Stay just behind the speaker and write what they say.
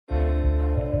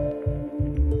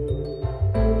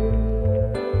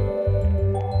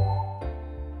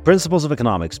Principles of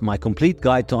Economics, my complete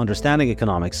guide to understanding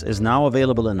economics, is now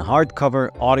available in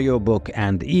hardcover, audiobook,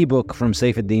 and ebook from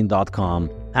safeddin.com,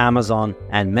 Amazon,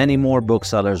 and many more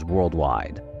booksellers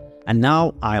worldwide. And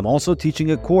now I am also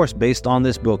teaching a course based on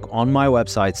this book on my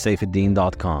website,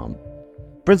 safeddin.com.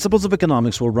 Principles of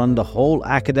Economics will run the whole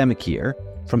academic year,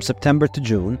 from September to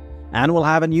June, and will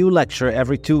have a new lecture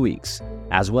every 2 weeks,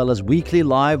 as well as weekly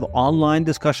live online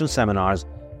discussion seminars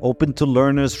open to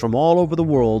learners from all over the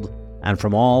world and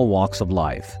from all walks of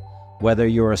life. Whether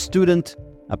you're a student,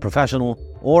 a professional,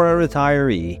 or a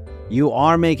retiree, you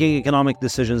are making economic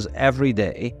decisions every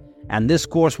day, and this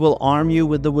course will arm you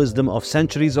with the wisdom of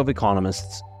centuries of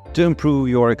economists to improve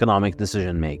your economic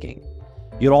decision-making.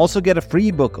 You'll also get a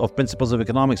free book of Principles of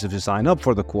Economics if you sign up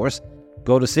for the course.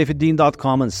 Go to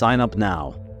safeddin.com and sign up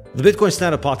now. The Bitcoin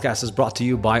Standard podcast is brought to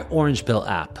you by Orange Pill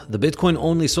app, the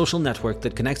Bitcoin-only social network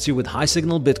that connects you with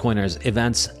high-signal Bitcoiners,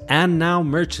 events, and now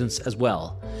merchants as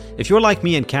well. If you're like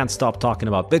me and can't stop talking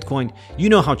about Bitcoin, you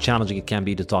know how challenging it can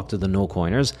be to talk to the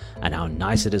no-coiners and how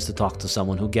nice it is to talk to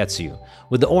someone who gets you.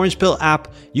 With the Orange Pill app,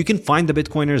 you can find the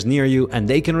Bitcoiners near you and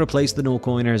they can replace the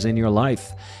no-coiners in your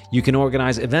life. You can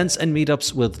organize events and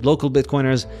meetups with local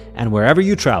Bitcoiners, and wherever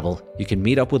you travel, you can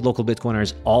meet up with local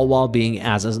Bitcoiners, all while being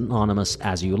as anonymous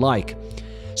as you like.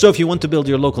 So if you want to build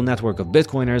your local network of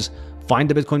Bitcoiners,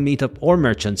 find a Bitcoin meetup or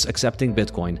merchants accepting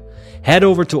Bitcoin, head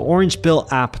over to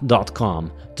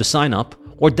orangepillapp.com to sign up,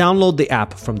 or download the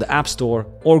app from the App Store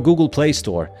or Google Play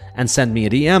Store and send me a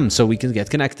DM so we can get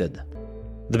connected.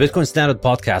 The Bitcoin Standard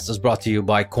podcast is brought to you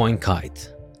by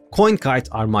CoinKite. CoinKite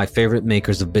are my favorite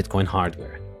makers of Bitcoin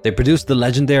hardware. They produce the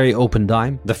legendary Open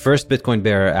Dime, the first Bitcoin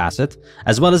bearer asset,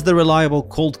 as well as the reliable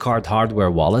Cold Card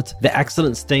hardware wallet, the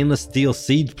excellent stainless steel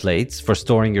seed plates for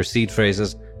storing your seed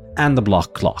phrases, and the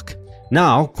block clock.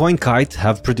 Now, CoinKite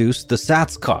have produced the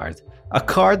Sats card, a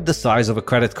card the size of a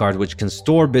credit card which can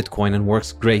store Bitcoin and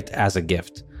works great as a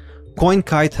gift.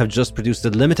 CoinKite have just produced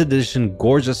a limited edition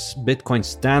gorgeous Bitcoin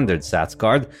Standard Sats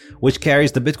card, which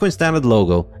carries the Bitcoin Standard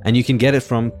logo, and you can get it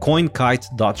from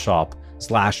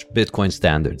coinkite.shop/Bitcoin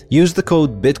Standard. Use the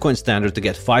code Bitcoin Standard to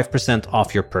get 5%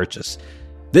 off your purchase.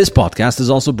 This podcast is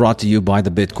also brought to you by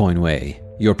the Bitcoin Way,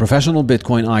 your professional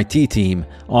Bitcoin IT team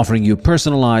offering you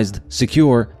personalized,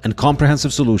 secure, and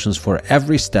comprehensive solutions for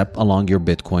every step along your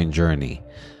Bitcoin journey.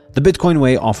 The Bitcoin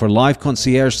Way offer live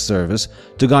concierge service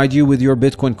to guide you with your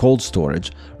Bitcoin cold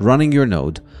storage, running your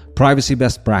node, privacy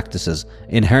best practices,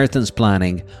 inheritance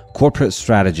planning, corporate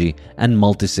strategy, and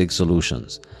multi-sig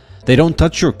solutions. They don't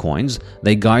touch your coins,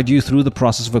 they guide you through the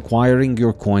process of acquiring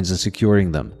your coins and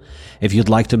securing them. If you'd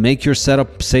like to make your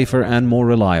setup safer and more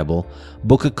reliable,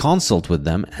 book a consult with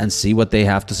them and see what they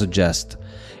have to suggest.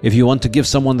 If you want to give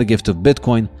someone the gift of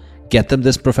Bitcoin, get them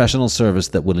this professional service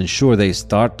that will ensure they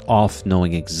start off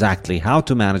knowing exactly how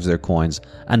to manage their coins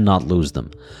and not lose them.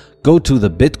 Go to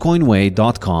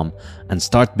thebitcoinway.com and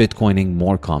start Bitcoining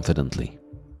more confidently.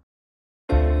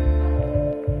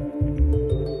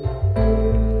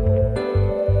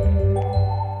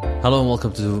 Hello and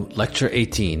welcome to Lecture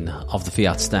 18 of the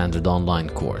Fiat Standard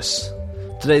online course.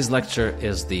 Today's lecture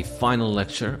is the final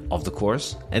lecture of the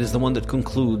course. It is the one that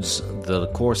concludes the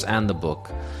course and the book.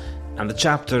 And the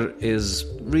chapter is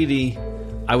really,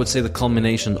 I would say, the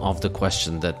culmination of the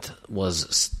question that was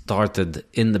started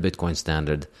in the Bitcoin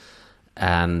Standard.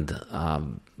 And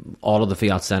all of the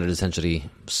Fiat Standard essentially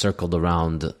circled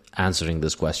around answering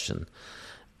this question.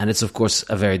 And it's, of course,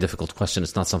 a very difficult question.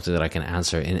 It's not something that I can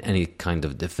answer in any kind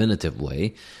of definitive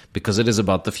way because it is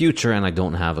about the future and I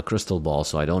don't have a crystal ball,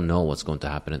 so I don't know what's going to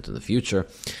happen into the future.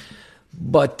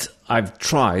 But I've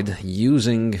tried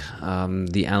using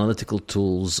the analytical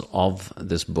tools of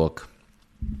this book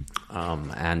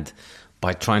and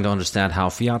by trying to understand how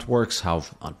fiat works, how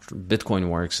Bitcoin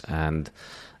works, and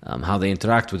how they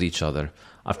interact with each other.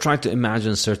 I've tried to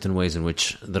imagine certain ways in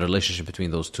which the relationship between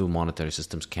those two monetary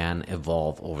systems can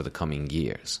evolve over the coming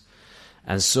years.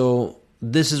 And so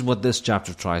this is what this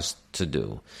chapter tries to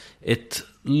do. It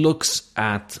looks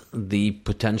at the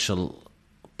potential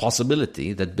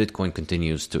possibility that Bitcoin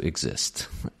continues to exist.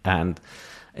 And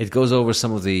it goes over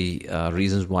some of the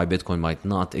reasons why Bitcoin might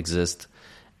not exist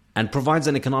and provides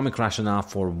an economic rationale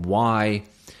for why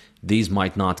these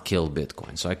might not kill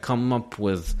Bitcoin. So I come up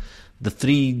with the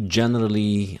three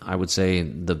generally, I would say,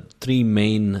 the three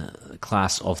main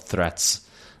class of threats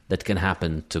that can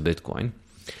happen to Bitcoin,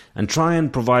 and try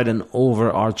and provide an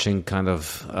overarching kind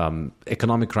of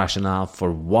economic rationale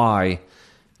for why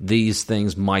these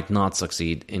things might not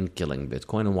succeed in killing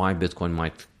Bitcoin and why Bitcoin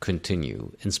might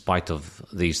continue in spite of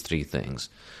these three things.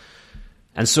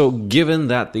 And so given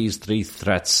that these three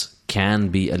threats can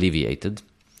be alleviated,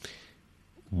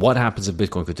 What happens if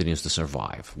Bitcoin continues to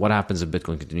survive? What happens if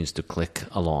Bitcoin continues to click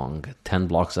along 10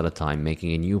 blocks at a time,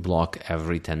 making a new block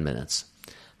every 10 minutes?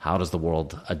 How does the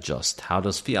world adjust? How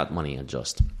does fiat money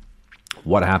adjust?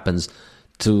 What happens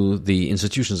to the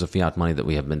institutions of fiat money that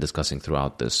we have been discussing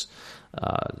throughout this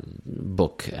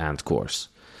book and course?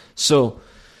 So,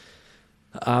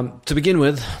 to begin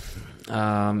with,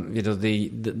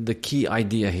 the key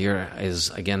idea here is,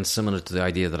 again, similar to the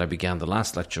idea that I began the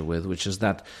last lecture with, which is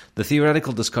that the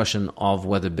theoretical discussion of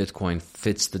whether Bitcoin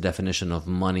fits the definition of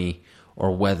money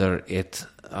or whether it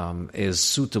is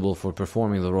suitable for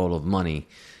performing the role of money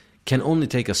can only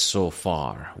take us so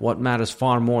far. What matters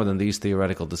far more than these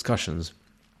theoretical discussions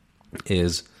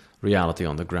is reality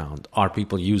on the ground. Are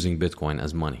people using Bitcoin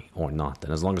as money or not?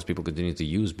 And as long as people continue to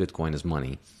use Bitcoin as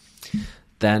money,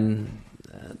 then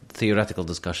theoretical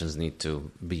discussions need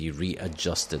to be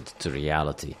readjusted to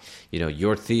reality.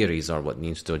 Your theories are what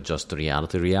needs to adjust to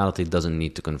reality. Reality doesn't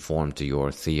need to conform to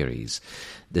your theories.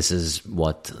 This is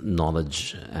what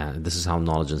knowledge, this is how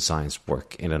knowledge and science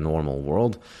work in a normal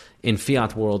world. In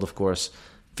fiat world, of course,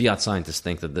 fiat scientists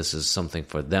think that this is something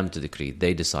for them to decree.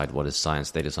 They decide what is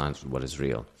science. They decide what is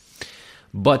real.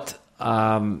 But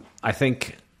I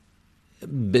think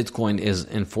Bitcoin is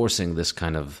enforcing this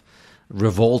kind of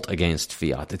revolt against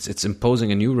fiat. It's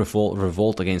imposing a new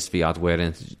revolt against fiat,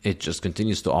 wherein it just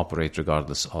continues to operate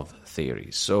regardless of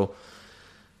theories. So,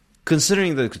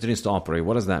 considering that it continues to operate,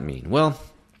 what does that mean? Well,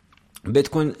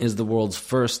 Bitcoin is the world's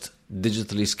first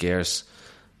digitally scarce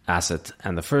asset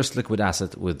and the first liquid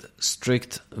asset with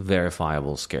strict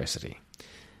verifiable scarcity.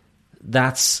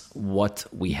 That's what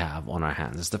we have on our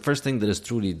hands. It's the first thing that is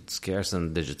truly scarce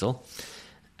and digital.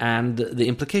 And the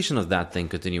implication of that thing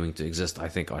continuing to exist, I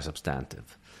think, are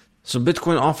substantive. So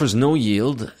Bitcoin offers no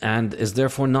yield and is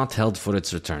therefore not held for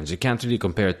its returns. You can't really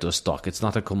compare it to a stock. It's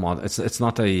not a commodity. It's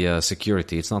not a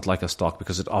security. It's not like a stock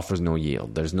because it offers no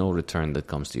yield. There's no return that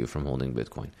comes to you from holding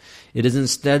Bitcoin. It is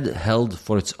instead held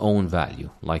for its own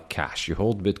value, like cash. You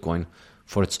hold Bitcoin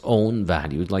for its own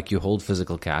value, like you hold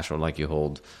physical cash or like you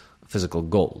hold physical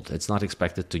gold. It's not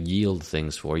expected to yield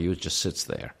things for you. It just sits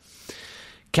there.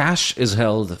 Cash is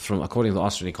held, according to the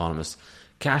Austrian economists,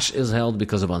 cash is held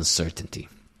because of uncertainty.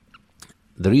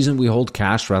 The reason we hold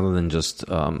cash rather than just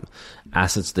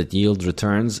assets that yield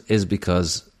returns is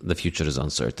because the future is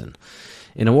uncertain.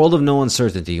 In a world of no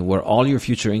uncertainty, where all your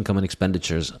future income and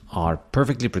expenditures are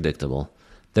perfectly predictable,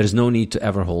 there is no need to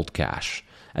ever hold cash,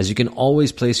 as you can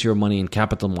always place your money in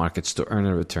capital markets to earn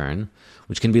a return,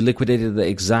 which can be liquidated at the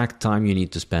exact time you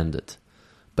need to spend it.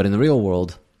 But in the real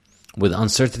world, with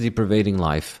uncertainty pervading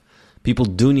life, people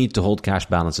do need to hold cash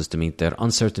balances to meet their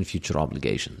uncertain future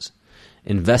obligations.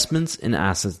 Investments in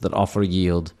assets that offer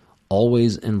yield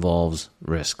always involves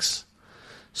risks.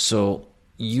 So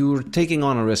you're taking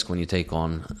on a risk when you take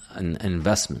on an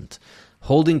investment.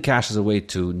 Holding cash is a way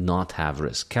to not have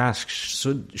risk. Cash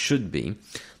should be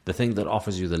the thing that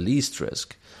offers you the least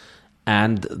risk.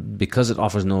 And because it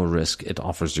offers no risk, it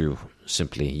offers you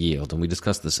simply yield. And we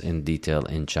discussed this in detail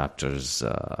in chapters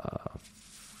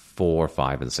 4,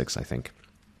 5, and 6, I think,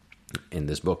 in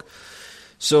this book.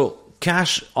 So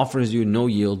cash offers you no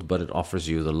yield, but it offers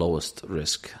you the lowest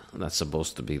risk. That's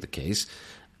supposed to be the case.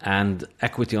 And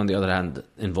equity, on the other hand,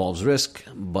 involves risk,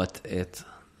 but it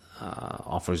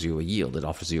offers you a yield. It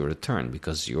offers you a return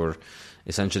because you're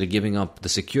essentially giving up the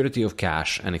security of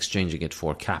cash and exchanging it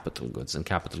for capital goods, and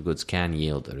capital goods can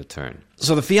yield a return.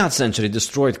 So the fiat century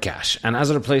destroyed cash, and as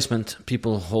a replacement,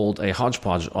 people hold a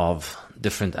hodgepodge of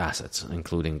different assets,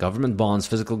 including government bonds,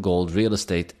 physical gold, real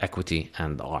estate, equity,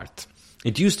 and art.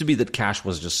 It used to be that cash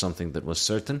was just something that was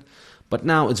certain, but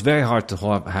now it's very hard to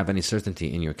have any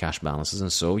certainty in your cash balances,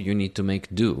 and so you need to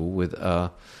make do with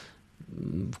a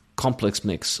complex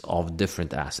mix of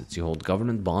different assets. You hold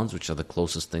government bonds, which are the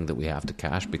closest thing that we have to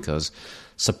cash because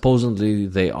supposedly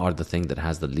they are the thing that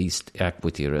has the least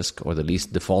equity risk or the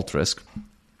least default risk.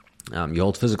 You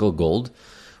hold physical gold,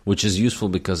 which is useful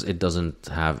because it doesn't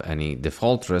have any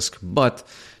default risk, but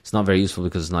it's not very useful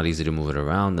because it's not easy to move it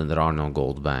around and there are no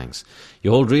gold banks.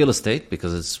 You hold real estate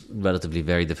because it's relatively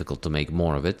very difficult to make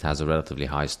more of it. It has a relatively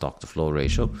high stock-to-flow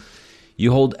ratio.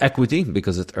 You hold equity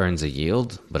because it earns a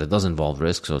yield, but it does involve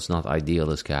risk, so it's not ideal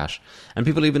as cash. And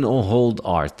people even hold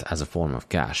art as a form of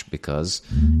cash because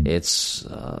it's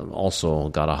also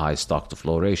got a high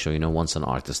stock-to-flow ratio. You know, once an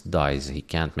artist dies, he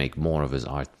can't make more of his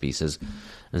art pieces,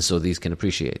 and so these can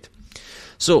appreciate.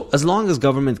 So as long as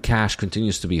government cash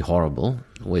continues to be horrible,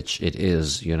 which it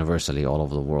is universally all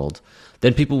over the world,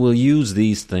 then people will use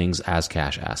these things as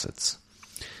cash assets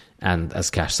and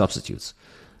as cash substitutes.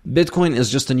 Bitcoin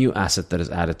is just a new asset that is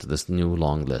added to this new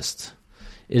long list.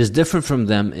 It is different from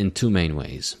them in two main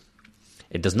ways.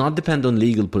 It does not depend on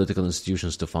legal political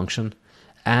institutions to function,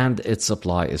 and its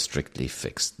supply is strictly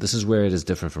fixed. This is where it is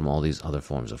different from all these other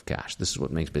forms of cash. This is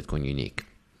what makes Bitcoin unique.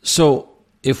 So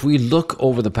if we look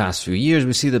over the past few years,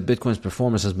 we see that Bitcoin's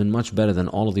performance has been much better than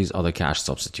all of these other cash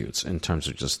substitutes in terms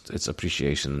of just its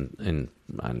appreciation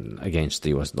against the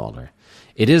US dollar.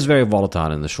 It is very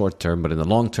volatile in the short term, but in the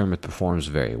long term, it performs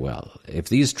very well. If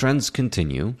these trends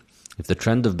continue, if the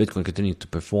trend of Bitcoin continues to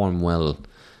perform well,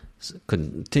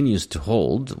 continues to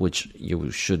hold, which you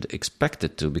should expect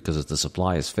it to because the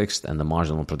supply is fixed and the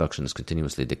marginal production is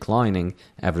continuously declining,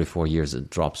 every 4 years it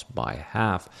drops by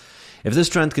half. If this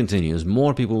trend continues,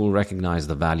 more people will recognize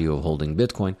the value of holding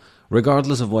Bitcoin,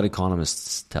 regardless of what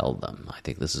economists tell them. I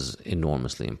think this is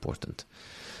enormously important.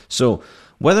 So,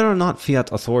 whether or not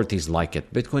fiat authorities like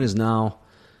it, Bitcoin is now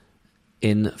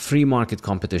in free market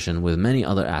competition with many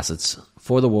other assets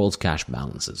for the world's cash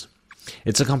balances.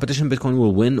 It's a competition Bitcoin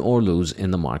will win or lose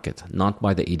in the market, not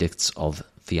by the edicts of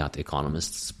fiat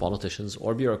economists, politicians,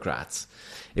 or bureaucrats.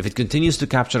 If it continues to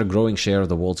capture a growing share of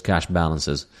the world's cash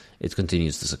balances, it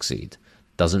continues to succeed.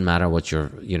 Doesn't matter what your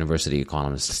university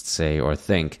economists say or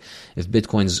think. If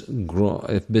Bitcoin's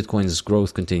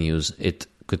growth continues, it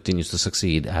continues to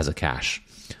succeed as a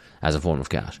form of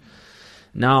cash.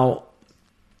 Now,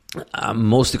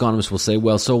 most economists will say,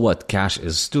 well, so what? Cash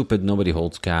is stupid. Nobody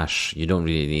holds cash. You don't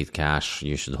really need cash.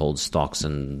 You should hold stocks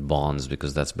and bonds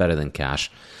because that's better than cash.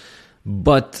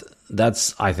 But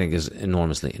that's, I think, is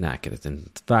enormously inaccurate. In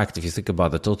fact, if you think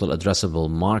about the total addressable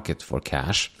market for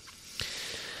cash,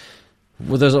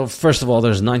 well, first of all,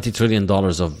 there's $90 trillion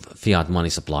of fiat money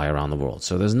supply around the world.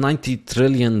 So there's $90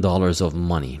 trillion of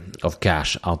money, of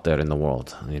cash out there in the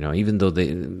world. Even though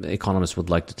the economists would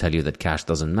like to tell you that cash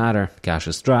doesn't matter, cash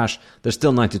is trash, there's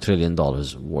still $90 trillion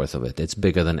worth of it. It's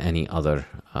bigger than any other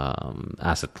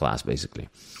asset class, basically.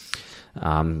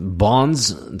 Sovereign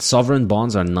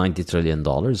bonds are $90 trillion.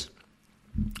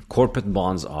 Corporate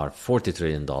bonds are $40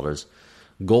 trillion.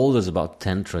 Gold is about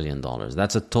 $10 trillion.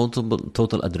 That's a total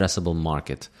addressable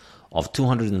market of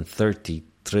 $230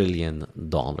 trillion.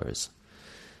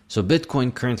 So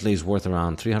Bitcoin currently is worth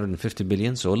around $350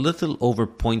 billion, so a little over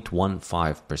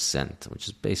 0.15%, which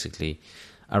is basically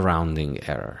a rounding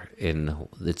error in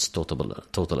its total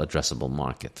addressable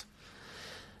market.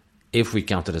 If we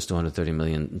count it as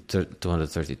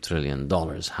 $230 trillion.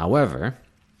 However,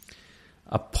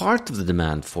 a part of the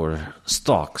demand for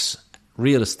stocks,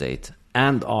 real estate,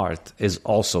 and art is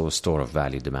also a store of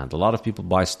value demand. A lot of people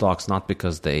buy stocks not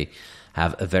because they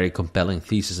have a very compelling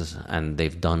thesis and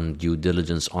they've done due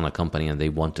diligence on a company and they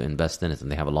want to invest in it and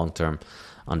they have a long-term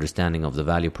understanding of the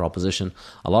value proposition.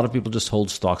 A lot of people just hold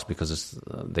stocks because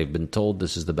they've been told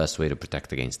this is the best way to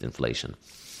protect against inflation.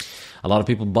 A lot of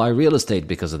people buy real estate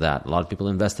because of that. A lot of people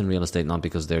invest in real estate not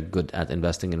because they're good at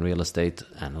investing in real estate.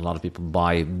 And a lot of people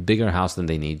buy a bigger house than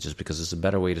they need just because it's a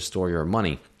better way to store your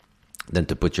money than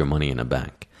to put your money in a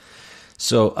bank.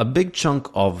 So a big chunk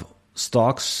of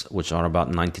stocks, which are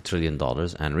about $90 trillion,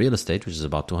 and real estate, which is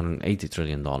about $280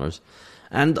 trillion,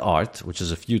 and art, which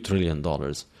is a few $1 trillion,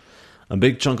 a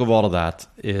big chunk of all of that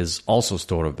is also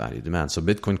store of value demand. So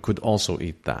Bitcoin could also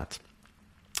eat that.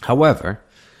 However,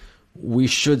 we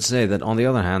should say that, on the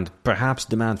other hand, perhaps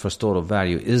demand for store of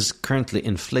value is currently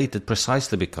inflated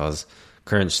precisely because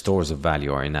current stores of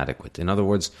value are inadequate. In other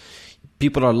words,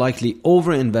 people are likely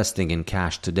over-investing in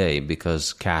cash today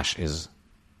because cash is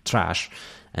trash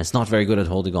and it's not very good at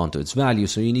holding on to its value,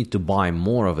 so you need to buy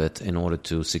more of it in order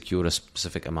to secure a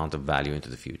specific amount of value into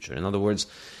the future. In other words,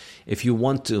 if you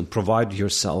want to provide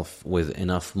yourself with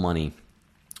enough money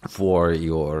for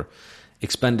your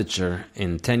expenditure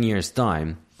in 10 years'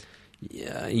 time,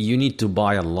 you need to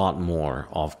buy a lot more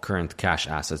of current cash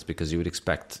assets because you would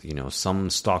expect, some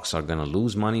stocks are going to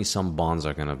lose money, some bonds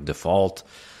are going to default,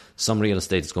 some real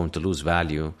estate is going to lose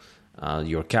value,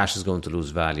 your cash is going to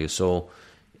lose value. So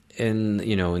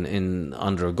in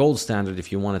under a gold standard,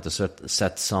 if you wanted to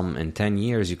set some in 10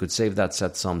 years, you could save that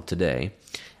set sum today,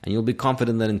 and you'll be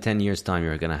confident that in 10 years' time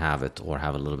you're going to have it or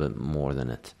have a little bit more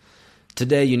than it.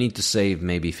 Today, you need to save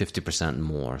maybe 50%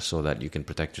 more so that you can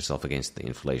protect yourself against the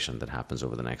inflation that happens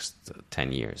over the next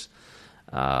 10 years.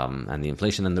 And the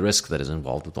inflation and the risk that is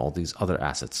involved with all these other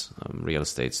assets, real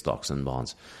estate, stocks, and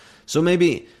bonds. So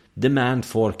maybe demand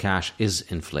for cash is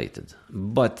inflated.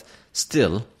 But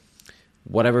still,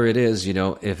 whatever it is,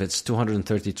 if it's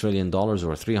 $230 trillion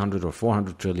or 300 or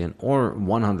 400 trillion or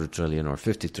 100 trillion or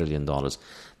 $50 trillion,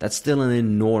 that's still an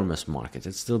enormous market.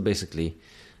 It's still basically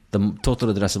the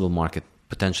total addressable market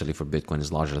potentially for Bitcoin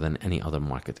is larger than any other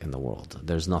market in the world.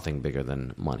 There's nothing bigger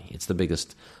than money. It's the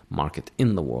biggest market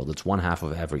in the world. It's 1/2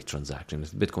 of every transaction.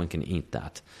 If Bitcoin can eat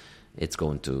that, it's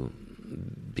going to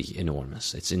be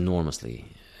enormous. It's enormously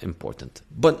important.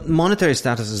 But monetary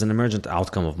status is an emergent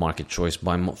outcome of market choice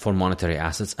for monetary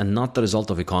assets and not the result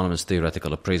of economists'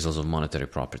 theoretical appraisals of monetary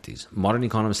properties. Modern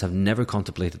economists have never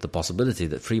contemplated the possibility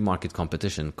that free market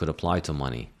competition could apply to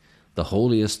money, the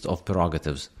holiest of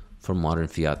prerogatives for modern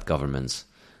fiat governments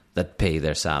that pay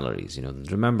their salaries.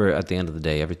 Remember, at the end of the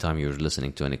day, every time you're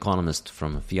listening to an economist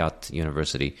from a fiat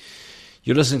university,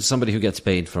 you're listening to somebody who gets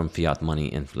paid from fiat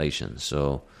money inflation.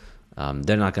 So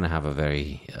they're not going to have a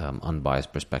very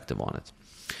unbiased perspective on it.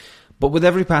 But with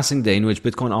every passing day in which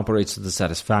Bitcoin operates to the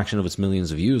satisfaction of its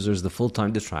millions of users, the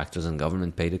full-time detractors and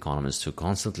government-paid economists who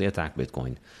constantly attack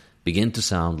Bitcoin begin to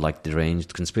sound like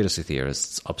deranged conspiracy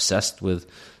theorists obsessed with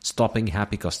stopping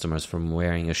happy customers from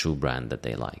wearing a shoe brand that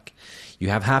they like. You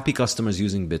have happy customers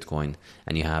using Bitcoin,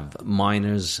 and you have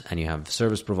miners, and you have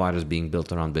service providers being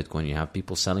built around Bitcoin. You have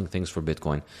people selling things for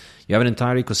Bitcoin. You have an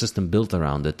entire ecosystem built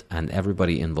around it, and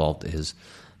everybody involved is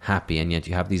happy. And yet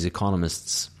you have these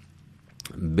economists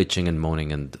bitching and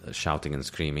moaning and shouting and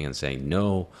screaming and saying,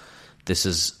 no, this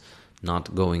is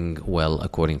not going well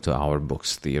according to our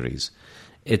book's theories.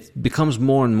 It becomes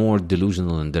more and more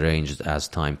delusional and deranged as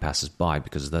time passes by,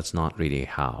 because that's not really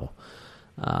how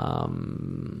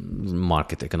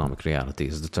market economic reality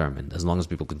is determined. As long as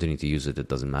people continue to use it, it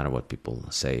doesn't matter what people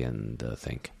say and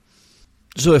think.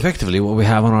 So effectively, what we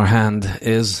have on our hand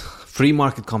is free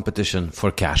market competition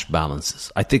for cash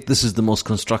balances. I think this is the most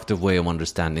constructive way of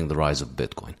understanding the rise of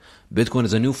Bitcoin. Bitcoin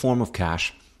is a new form of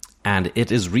cash, and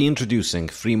it is reintroducing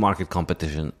free market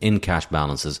competition in cash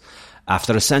balances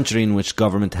after a century in which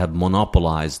government had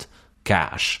monopolized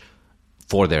cash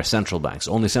for their central banks.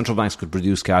 Only central banks could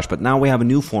produce cash, but now we have a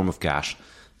new form of cash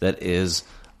that is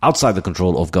outside the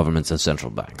control of governments and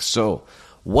central banks. So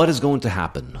what is going to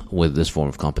happen with this form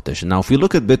of competition? Now, if we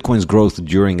look at Bitcoin's growth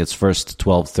during its first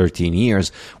 12, 13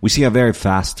 years, we see a very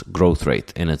fast growth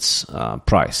rate in its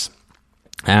price.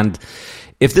 And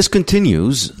if this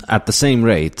continues at the same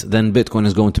rate, then Bitcoin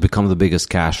is going to become the biggest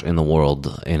cash in the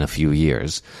world in a few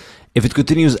years. If it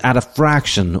continues at a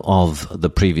fraction of the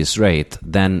previous rate,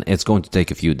 then it's going to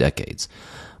take a few decades.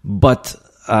 But,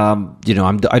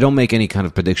 I don't make any kind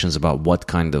of predictions about what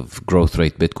kind of growth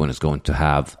rate Bitcoin is going to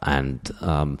have. And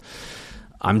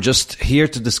I'm just here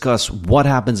to discuss what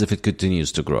happens if it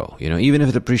continues to grow. Even if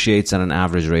it appreciates at an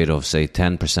average rate of, say,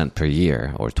 10% per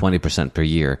year or 20% per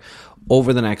year,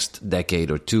 over the next decade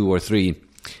or 2 or 3,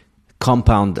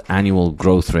 compound annual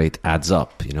growth rate adds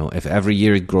up. If every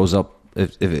year it grows up,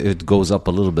 if it goes up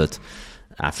a little bit,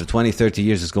 after 20, 30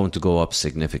 years, it's going to go up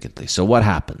significantly. So what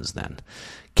happens then?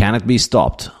 Can it be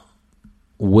stopped?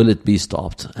 Will it be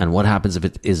stopped? And what happens if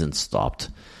it isn't stopped?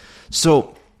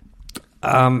 So,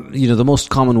 the most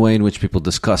common way in which people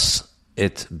discuss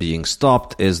it being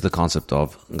stopped is the concept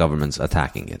of governments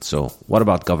attacking it. So what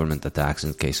about government attacks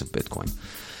in the case of Bitcoin?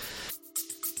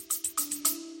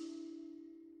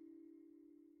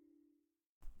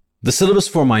 The syllabus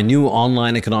for my new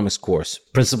online economics course,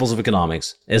 Principles of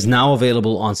Economics, is now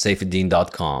available on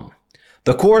saifedean.com.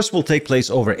 The course will take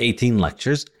place over 18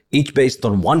 lectures, each based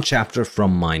on one chapter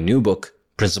from my new book,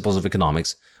 Principles of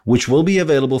Economics, which will be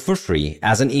available for free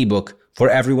as an ebook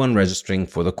for everyone registering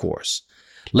for the course.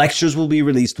 Lectures will be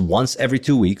released once every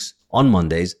 2 weeks on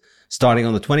Mondays, starting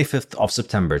on the 25th of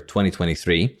September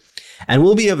 2023, and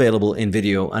will be available in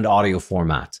video and audio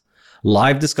format.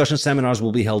 Live discussion seminars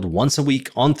will be held once a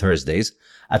week on Thursdays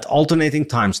at alternating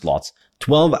time slots,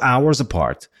 12 hours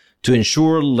apart, to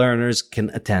ensure learners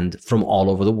can attend from all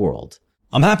over the world.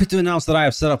 I'm happy to announce that I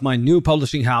have set up my new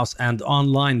publishing house and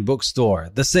online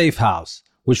bookstore, The Safe House,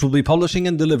 which will be publishing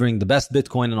and delivering the best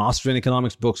Bitcoin and Austrian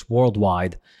economics books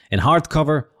worldwide in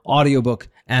hardcover, audiobook,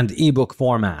 and ebook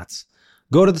formats.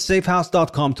 Go to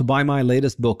thesafehouse.com to buy my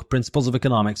latest book, Principles of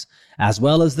Economics, as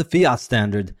well as the Fiat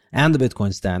Standard and the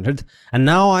Bitcoin Standard. And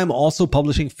now I'm also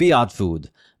publishing Fiat Food,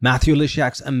 Matthew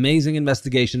Lysiak's amazing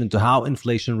investigation into how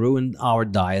inflation ruined our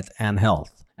diet and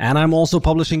health. And I'm also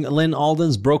publishing Lynn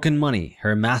Alden's Broken Money,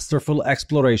 her masterful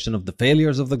exploration of the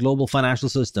failures of the global financial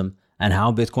system and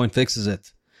how Bitcoin fixes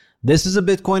it. This is a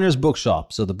Bitcoiner's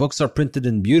bookshop, so the books are printed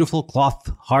in beautiful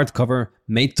cloth hardcover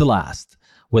made to last,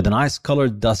 with an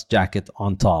ice-colored dust jacket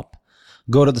on top.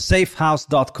 Go to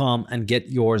thesafehouse.com and get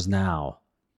yours now.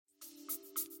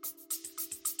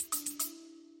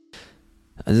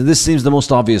 This seems the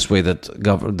most obvious way that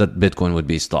Bitcoin would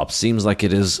be stopped. Seems like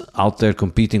it is out there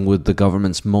competing with the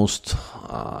government's most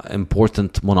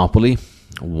important monopoly.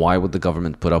 Why would the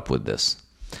government put up with this?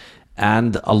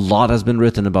 And a lot has been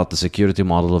written about the security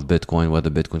model of Bitcoin, whether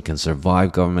Bitcoin can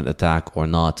survive government attack or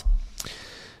not.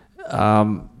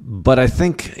 But I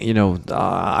think,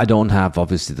 I don't have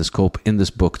obviously the scope in this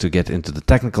book to get into the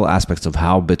technical aspects of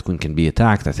how Bitcoin can be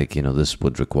attacked. I think, this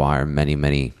would require many,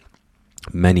 many,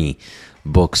 many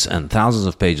books and thousands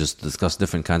of pages to discuss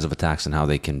different kinds of attacks and how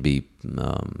they can be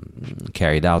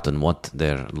carried out and what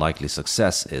their likely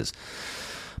success is.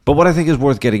 But what I think is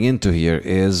worth getting into here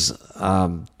is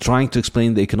trying to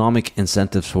explain the economic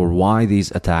incentives for why these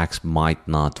attacks might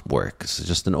not work. So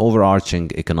just an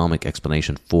overarching economic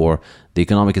explanation for the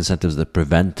economic incentives that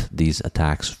prevent these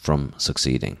attacks from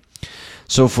succeeding.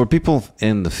 So for people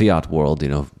in the fiat world,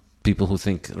 people who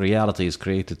think reality is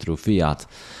created through fiat,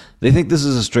 they think this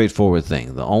is a straightforward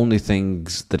thing. The only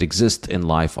things that exist in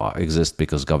life exist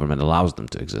because government allows them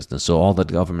to exist. And so all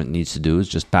that government needs to do is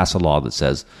just pass a law that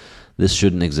says this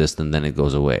shouldn't exist, and then it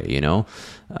goes away,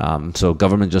 So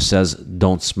government just says,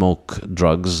 don't smoke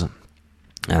drugs,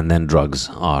 and then drugs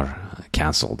are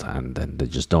canceled, and then they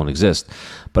just don't exist.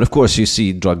 But of course, you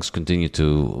see drugs continue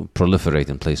to proliferate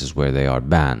in places where they are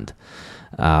banned.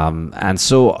 And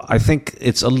so I think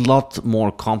it's a lot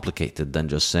more complicated than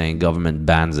just saying government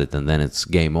bans it and then it's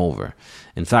game over.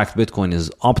 In fact, Bitcoin is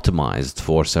optimized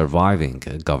for surviving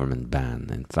a government ban.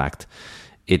 In fact,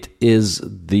 it is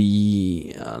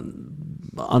the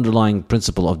underlying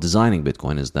principle of designing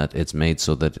Bitcoin is that it's made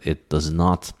so that it does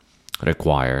not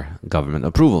require government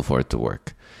approval for it to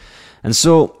work. And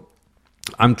so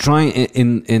I'm trying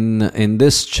in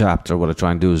this chapter, what I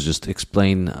try and do is just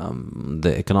explain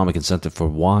the economic incentive for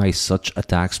why such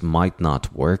attacks might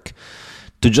not work,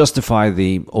 to justify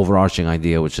the overarching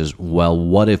idea, which is, well,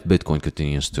 what if Bitcoin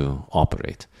continues to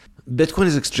operate? Bitcoin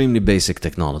is extremely basic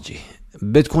technology.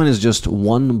 Bitcoin is just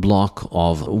one block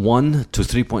of 1 to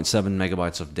 3.7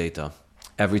 megabytes of data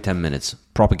every 10 minutes,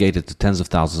 propagated to tens of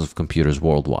thousands of computers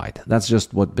worldwide. That's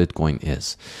just what Bitcoin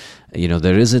is.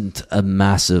 There isn't a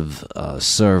massive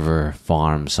server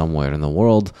farm somewhere in the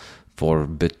world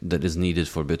that is needed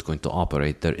for Bitcoin to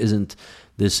operate. There isn't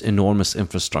this enormous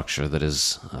infrastructure that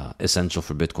is essential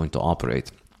for Bitcoin to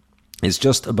operate. It's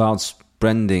just about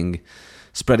spreading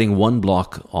one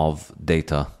block of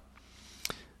data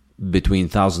between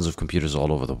thousands of computers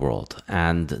all over the world.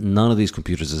 And none of these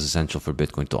computers is essential for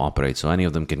Bitcoin to operate. So any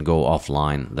of them can go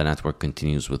offline. The network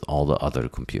continues with all the other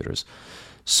computers.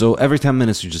 So every 10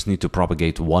 minutes, you just need to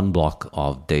propagate one block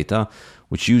of data,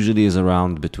 which usually is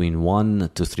around between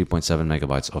 1 to 3.7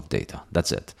 megabytes of data.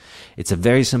 That's it. It's a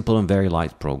very simple and very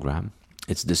light program.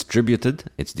 It's distributed.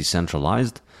 It's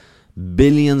decentralized.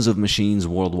 Billions of machines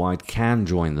worldwide can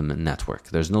join the network.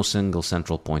 There's no single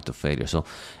central point of failure. So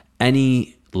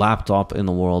any laptop in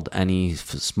the world, any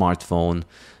smartphone,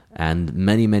 and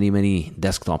many, many, many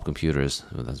desktop computers,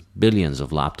 there's billions of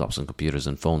laptops and computers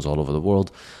and phones all over the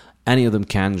world, any of them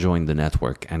can join the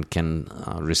network and can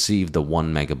receive the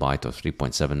 1 megabyte or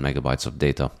 3.7 megabytes of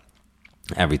data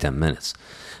every 10 minutes.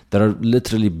 There are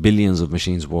literally billions of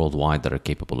machines worldwide that are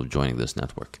capable of joining this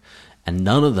network. And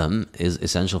none of them is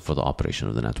essential for the operation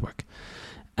of the network.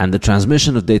 And the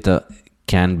transmission of data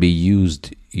can be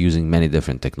used using many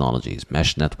different technologies.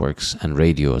 Mesh networks and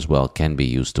radio as well can be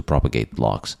used to propagate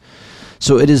blocks.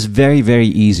 So it is very, very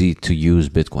easy to use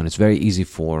Bitcoin. It's very easy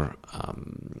for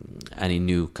any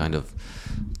new kind of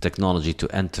technology to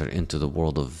enter into the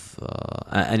world of,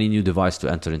 any new device to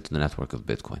enter into the network of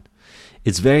Bitcoin.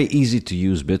 It's very easy to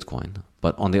use Bitcoin,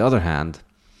 but on the other hand,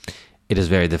 it is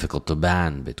very difficult to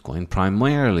ban Bitcoin,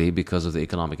 primarily because of the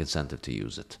economic incentive to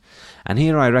use it. And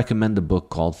here I recommend a book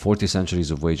called 40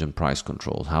 Centuries of Wage and Price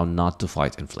Control, How Not to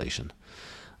Fight Inflation.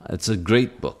 It's a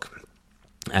great book,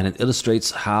 and it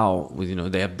illustrates how,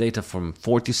 they have data from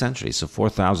 40 centuries, so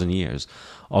 4,000 years,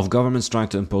 of governments trying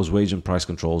to impose wage and price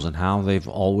controls and how they've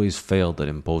always failed at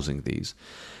imposing these.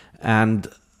 And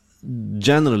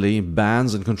generally,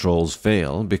 bans and controls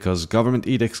fail because government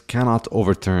edicts cannot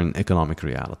overturn economic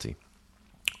reality.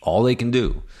 All they can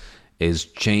do is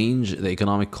change the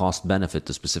economic cost benefit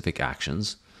to specific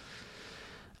actions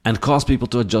and cause people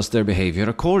to adjust their behavior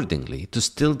accordingly to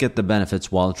still get the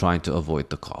benefits while trying to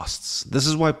avoid the costs. This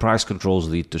is why price controls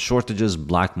lead to shortages,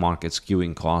 black markets,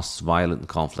 skewing costs, violent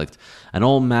conflict, and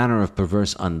all manner of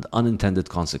perverse and unintended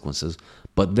consequences,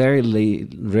 but very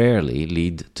rarely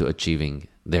lead to achieving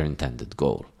their intended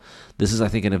goal. This is, I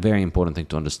think, a very important thing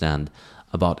to understand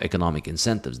about economic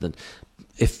incentives, that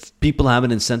if people have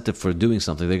an incentive for doing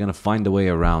something, they're going to find a way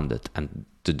around it and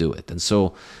to do it. And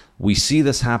so we see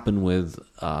this happen with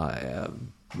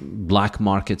black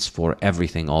markets for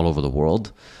everything all over the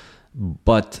world.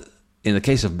 But in the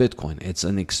case of Bitcoin, it's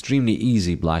an extremely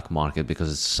easy black market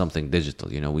because it's something digital.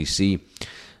 We see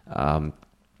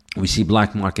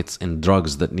black markets in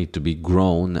drugs that need to be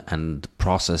grown and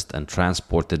processed and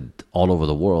transported all over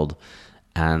the world.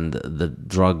 and the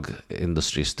drug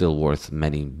industry is still worth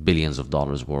many billions of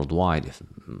dollars worldwide, if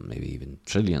maybe even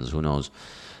trillions, who knows,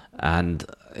 and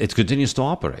it continues to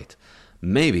operate.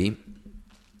 Maybe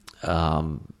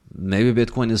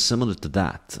Bitcoin is similar to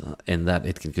that, in that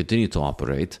it can continue to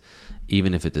operate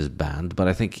even if it is banned. But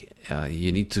I think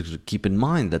you need to keep in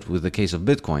mind that with the case of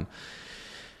Bitcoin,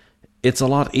 it's a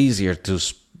lot easier to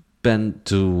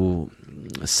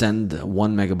send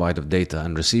 1 megabyte of data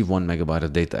and receive 1 megabyte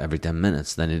of data every 10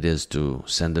 minutes than it is to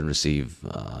send and receive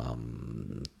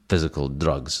physical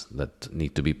drugs that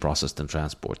need to be processed and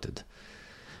transported.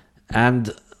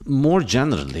 And more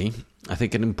generally, I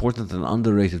think an important and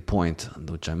underrated point,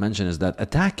 which I mentioned, is that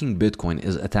attacking Bitcoin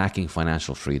is attacking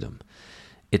financial freedom.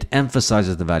 It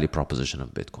emphasizes the value proposition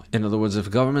of Bitcoin. In other words,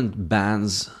 if government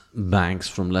bans banks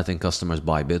from letting customers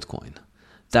buy Bitcoin,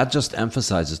 that just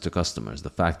emphasizes to customers the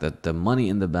fact that the money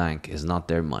in the bank is not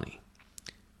their money.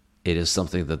 It is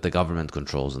something that the government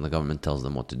controls, and the government tells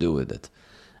them what to do with it.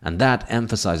 And that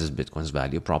emphasizes Bitcoin's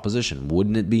value proposition.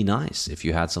 Wouldn't it be nice if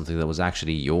you had something that was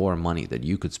actually your money that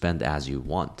you could spend as you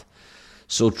want?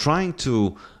 So trying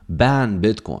to ban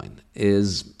Bitcoin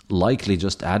is likely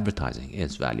just advertising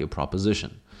its value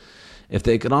proposition. If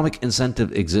the economic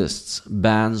incentive exists,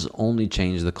 bans only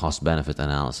change the cost-benefit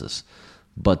analysis,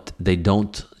 but they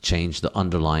don't change the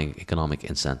underlying economic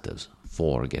incentives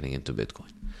for getting into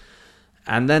Bitcoin.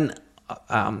 And then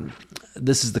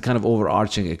this is the kind of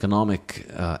overarching economic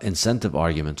incentive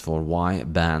argument for why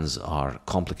bans are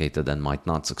complicated and might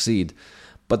not succeed.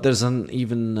 But there's an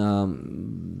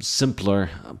even simpler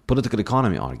political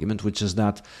economy argument, which is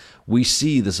that we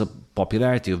see this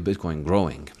popularity of Bitcoin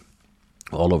growing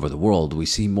all over the world. We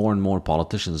see more and more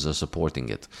politicians are supporting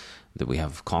it. That we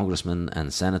have congressmen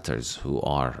and senators who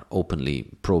are openly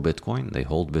pro-Bitcoin. They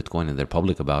hold Bitcoin and they're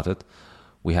public about it.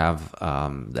 We have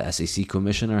the SEC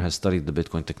commissioner has studied the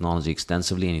Bitcoin technology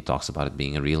extensively, and he talks about it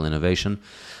being a real innovation.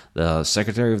 The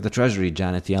Secretary of the Treasury,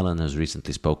 Janet Yellen, has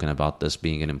recently spoken about this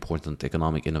being an important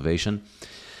economic innovation.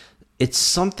 It's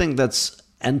something that's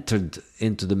entered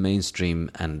into the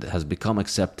mainstream and has become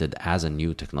accepted as a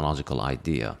new technological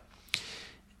idea.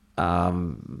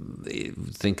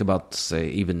 Think about, say,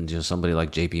 even just somebody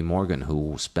like J.P. Morgan,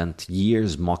 who spent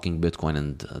years mocking Bitcoin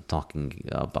and talking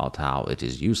about how it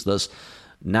is useless.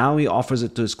 Now he offers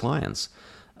it to his clients.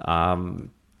 And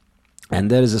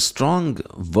there is a strong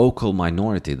vocal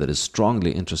minority that is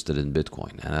strongly interested in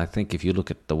Bitcoin. And I think if you look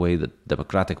at the way that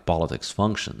democratic politics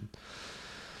function,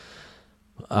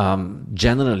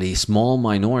 generally small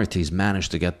minorities manage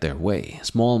to get their way.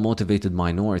 Small motivated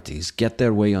minorities get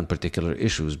their way on particular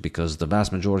issues because the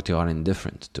vast majority are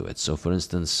indifferent to it. So for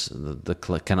instance, the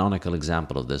canonical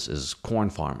example of this is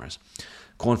corn farmers.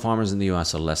 Corn farmers in the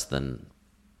US are less than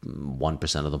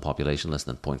 1% of the population, less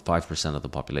than 0.5% of the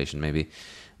population maybe.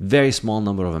 Very small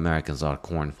number of Americans are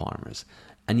corn farmers.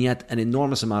 And yet an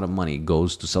enormous amount of money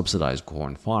goes to subsidize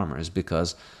corn farmers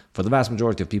because for the vast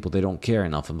majority of people, they don't care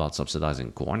enough about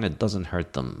subsidizing corn. It doesn't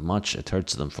hurt them much. It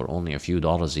hurts them for only a few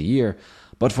dollars a year.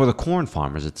 But for the corn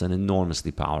farmers, it's an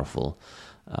enormously powerful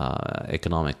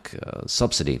economic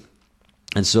subsidy.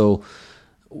 And so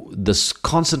this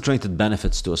concentrated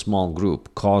benefits to a small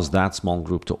group cause that small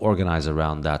group to organize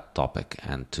around that topic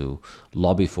and to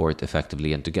lobby for it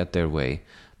effectively and to get their way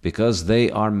because they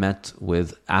are met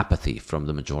with apathy from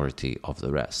the majority of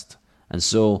the rest. And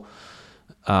so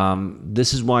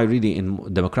this is why really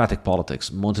in democratic politics,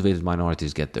 motivated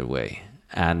minorities get their way.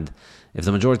 And if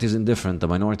the majority is indifferent, the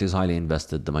minority is highly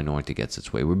invested, the minority gets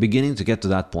its way. We're beginning to get to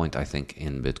that point, I think,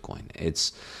 in Bitcoin.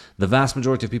 It's the vast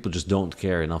majority of people just don't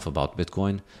care enough about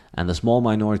Bitcoin, and the small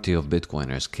minority of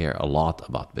Bitcoiners care a lot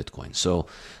about Bitcoin. So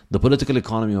the political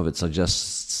economy of it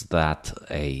suggests that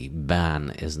a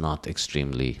ban is not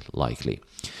extremely likely.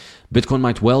 Bitcoin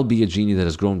might well be a genie that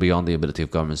has grown beyond the ability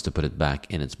of governments to put it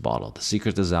back in its bottle. The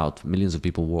secret is out. Millions of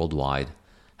people worldwide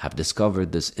have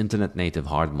discovered this internet-native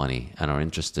hard money and are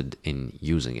interested in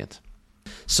using it.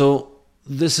 So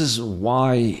this is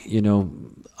why,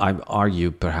 I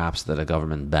argue perhaps that a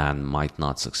government ban might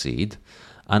not succeed.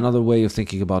 Another way of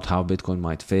thinking about how Bitcoin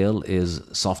might fail is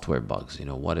software bugs.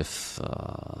 What if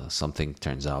something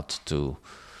turns out to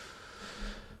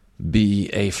be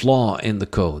a flaw in the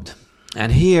code?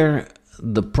 And here,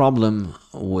 the problem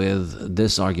with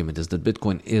this argument is that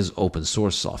Bitcoin is open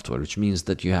source software, which means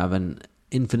that you have an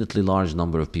infinitely large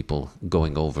number of people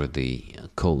going over the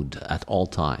code at all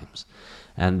times.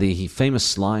 And the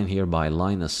famous line here by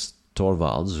Linus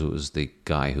Torvalds, who is the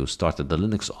guy who started the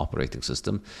Linux operating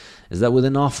system, is that with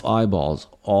enough eyeballs,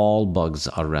 all bugs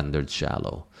are rendered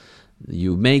shallow.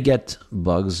 You may get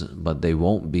bugs, but they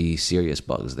won't be serious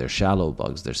bugs. They're shallow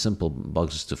bugs. They're simple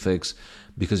bugs to fix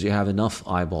because you have enough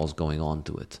eyeballs going on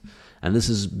to it. And this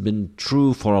has been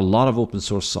true for a lot of open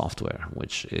source software,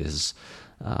 which is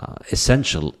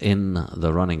essential in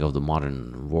the running of the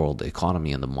modern world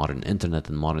economy and the modern internet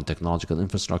and modern technological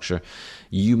infrastructure.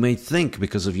 You may think,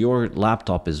 because if your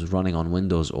laptop is running on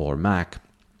Windows or Mac,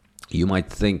 you might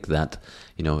think that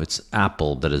it's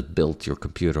Apple that has built your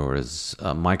computer, or is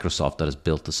Microsoft that has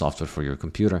built the software for your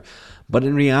computer. But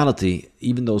in reality,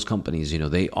 even those companies,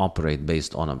 they operate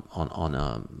based on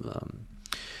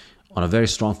a very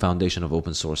strong foundation of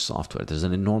open source software. There's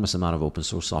an enormous amount of open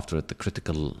source software at the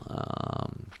critical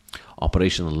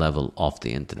operational level of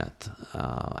the internet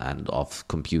and of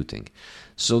computing.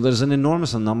 So there's an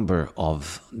enormous number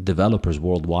of developers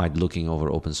worldwide looking over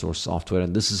open source software,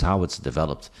 and this is how it's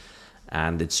developed.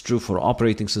 And it's true for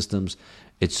operating systems,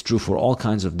 it's true for all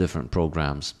kinds of different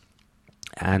programs,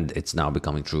 and it's now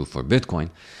becoming true for Bitcoin.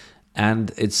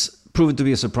 And it's proven to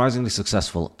be a surprisingly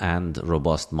successful and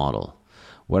robust model.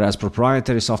 Whereas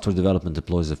proprietary software development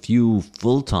employs a few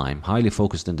full-time, highly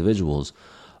focused individuals,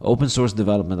 open source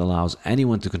development allows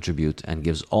anyone to contribute and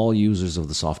gives all users of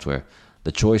the software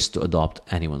the choice to adopt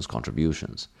anyone's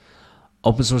contributions.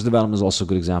 Open source development is also a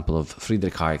good example of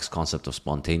Friedrich Hayek's concept of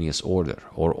spontaneous order,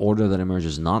 or order that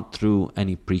emerges not through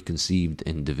any preconceived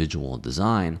individual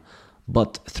design,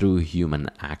 but through human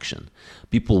action.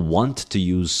 People want to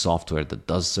use software that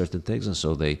does certain things, and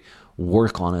so they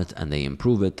work on it and they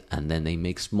improve it, and then they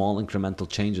make small incremental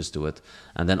changes to it,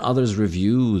 and then others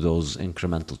review those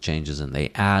incremental changes and they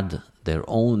add their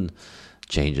own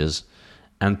changes.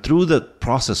 And through the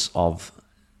process of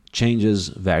changes,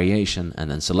 variation,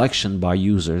 and then selection by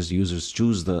users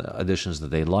choose the additions that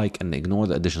they like and ignore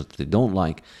the additions that they don't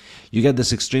like, you get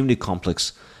this extremely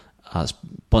complex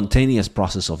spontaneous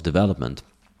process of development,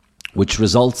 which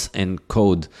results in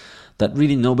code that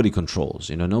really nobody controls.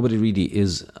 Nobody really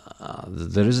is,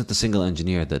 there isn't a single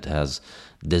engineer that has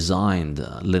designed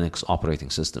Linux operating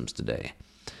systems today.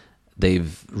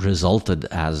 They've resulted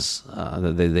as,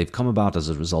 they've come about as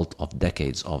a result of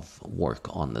decades of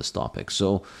work on this topic.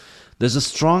 So there's a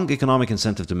strong economic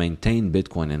incentive to maintain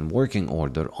Bitcoin in working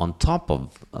order on top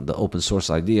of the open source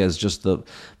idea. Is just the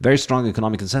very strong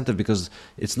economic incentive, because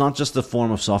it's not just the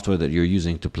form of software that you're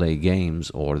using to play games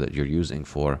or that you're using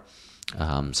for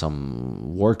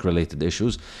some work-related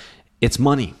issues. It's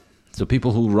money. So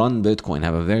people who run Bitcoin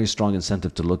have a very strong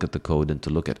incentive to look at the code and to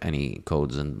look at any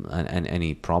codes and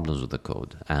any problems with the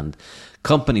code. And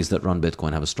companies that run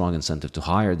Bitcoin have a strong incentive to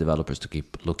hire developers to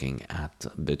keep looking at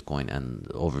Bitcoin and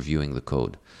overviewing the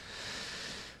code.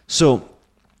 So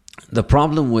the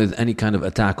problem with any kind of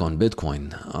attack on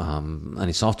Bitcoin,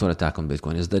 any software attack on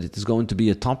Bitcoin, is that it is going to be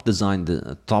a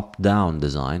top-down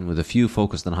design with a few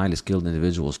focused and highly skilled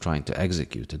individuals trying to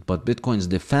execute it. But Bitcoin's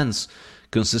defense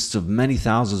consists of many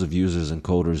thousands of users and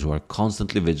coders who are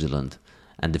constantly vigilant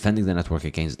and defending the network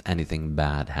against anything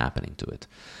bad happening to it.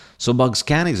 So bugs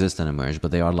can exist and emerge,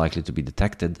 but they are likely to be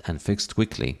detected and fixed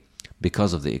quickly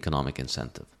because of the economic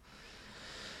incentive.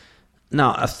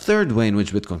 Now, a third way in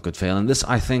which Bitcoin could fail, and this,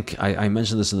 I think, I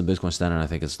mentioned this in the Bitcoin Standard, I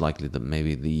think it's likely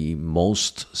maybe the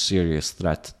most serious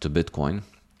threat to Bitcoin,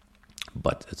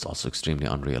 but it's also extremely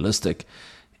unrealistic,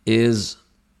 is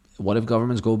what if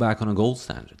governments go back on a gold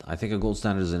standard? I think a gold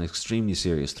standard is an extremely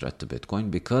serious threat to Bitcoin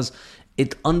because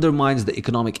it undermines the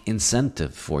economic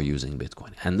incentive for using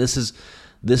Bitcoin. And this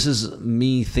is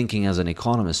me thinking as an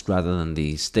economist rather than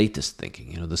the statist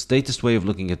thinking. The statist way of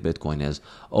looking at Bitcoin is,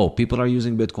 people are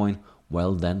using Bitcoin,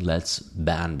 well then let's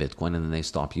ban Bitcoin, and then they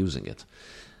stop using it.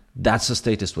 That's a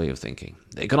statist way of thinking.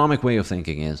 The economic way of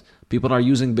thinking is, people are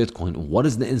using Bitcoin, what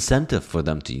is the incentive for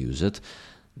them to use it?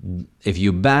 If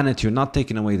you ban it, you're not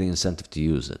taking away the incentive to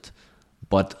use it.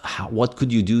 But what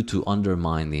could you do to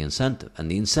undermine the incentive?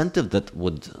 And the incentive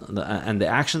and the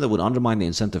action that would undermine the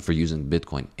incentive for using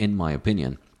Bitcoin, in my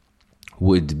opinion,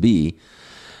 would be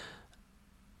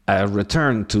a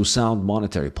return to sound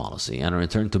monetary policy and a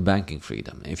return to banking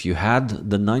freedom. If you had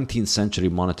the 19th century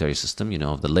monetary system,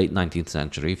 of the late 19th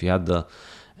century, if you had the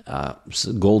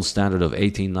gold standard of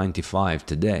 1895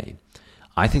 today,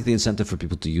 I think the incentive for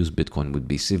people to use Bitcoin would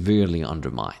be severely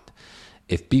undermined.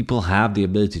 If people have the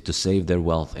ability to save their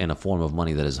wealth in a form of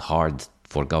money that is hard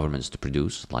for governments to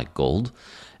produce, like gold,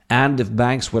 and if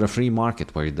banks were a free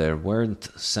market where there weren't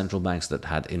central banks that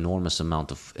had enormous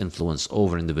amount of influence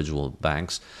over individual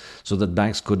banks, so that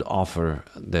banks could offer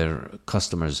their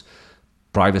customers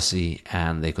privacy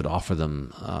and they could offer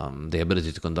them the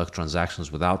ability to conduct transactions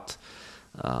without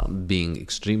being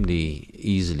extremely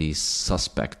easily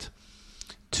suspect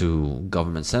to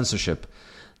government censorship,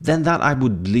 then that I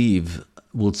would believe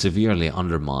will severely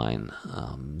undermine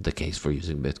the case for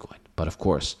using Bitcoin. But of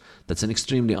course, that's an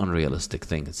extremely unrealistic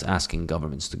thing. It's asking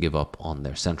governments to give up on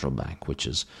their central bank, which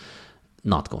is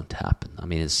not going to happen. I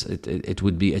mean, it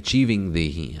would be achieving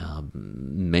the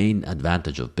main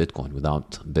advantage of Bitcoin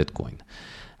without Bitcoin.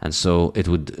 And so it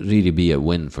would really be a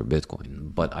win for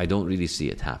Bitcoin, but I don't really see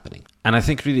it happening. And I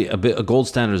think really a gold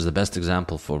standard is the best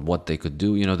example for what they could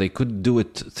do. You know, they could do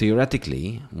it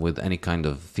theoretically with any kind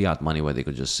of fiat money, where they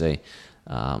could just say,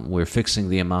 we're fixing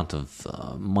the amount of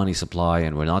money supply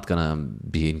and we're not going to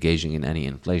be engaging in any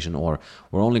inflation, or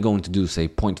we're only going to do, say,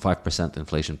 0.5%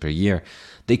 inflation per year.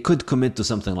 They could commit to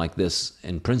something like this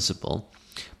in principle,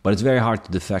 but it's very hard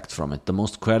to defect from it. The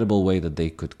most credible way that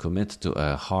they could commit to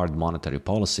a hard monetary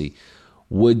policy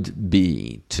would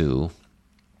be to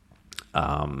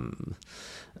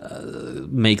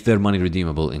make their money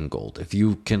redeemable in gold. If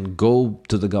you can go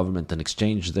to the government and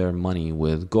exchange their money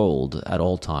with gold at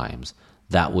all times,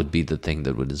 that would be the thing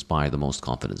that would inspire the most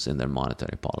confidence in their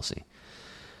monetary policy.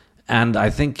 And I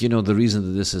think, you know, the reason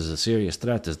that this is a serious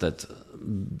threat is that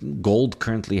gold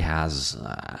currently has,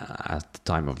 at the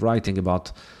time of writing,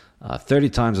 about 30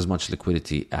 times as much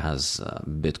liquidity as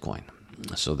Bitcoin.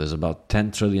 So there's about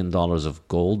 $10 trillion of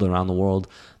gold around the world.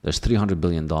 There's $300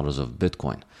 billion of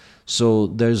Bitcoin. So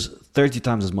there's 30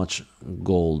 times as much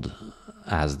gold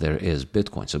as there is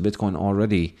Bitcoin. So Bitcoin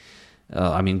already,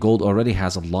 gold already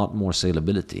has a lot more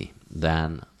salability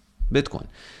than Bitcoin.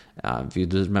 If you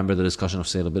remember the discussion of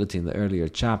salability in the earlier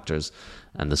chapters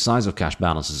and the size of cash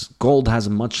balances, gold has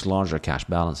much larger cash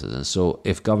balances. And so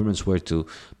if governments were to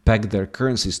peg their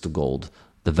currencies to gold,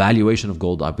 the valuation of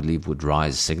gold, I believe, would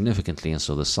rise significantly. And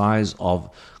so the size of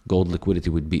gold liquidity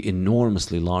would be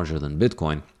enormously larger than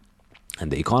Bitcoin. And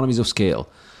the economies of scale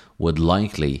would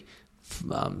likely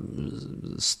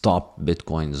stop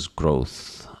Bitcoin's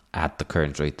growth at the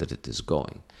current rate that it is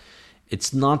going.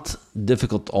 It's not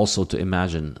difficult also to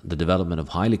imagine the development of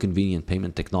highly convenient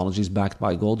payment technologies backed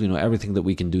by gold. You know, everything that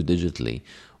we can do digitally,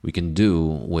 we can do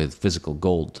with physical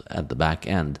gold at the back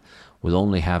end, with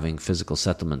only having physical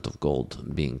settlement of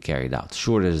gold being carried out.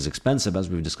 Sure, it is expensive, as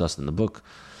we've discussed in the book,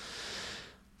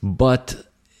 but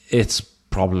it's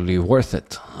probably worth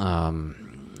it.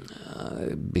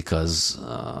 Because,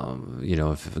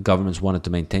 if governments wanted to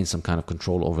maintain some kind of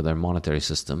control over their monetary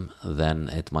system, then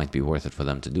it might be worth it for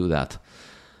them to do that.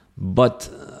 But,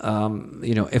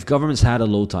 if governments had a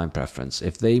low time preference,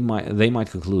 if they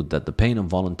might conclude that the pain of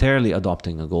voluntarily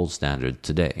adopting a gold standard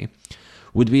today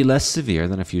would be less severe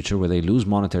than a future where they lose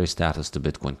monetary status to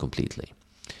Bitcoin completely.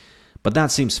 But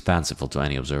that seems fanciful to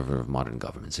any observer of modern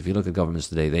governments. If you look at governments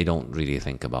today, they don't really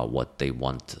think about what they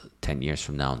want 10 years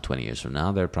from now and 20 years from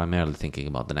now. They're primarily thinking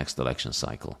about the next election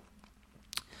cycle.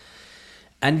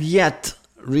 And yet,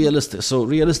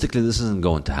 realistically, this isn't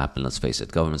going to happen, let's face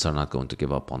it. Governments are not going to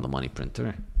give up on the money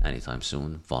printer anytime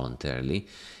soon, voluntarily.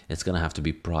 It's going to have to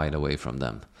be pried away from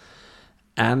them.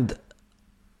 And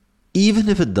even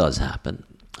if it does happen,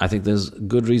 I think there's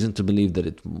good reason to believe that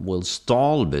it will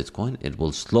stall Bitcoin, it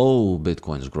will slow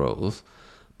Bitcoin's growth,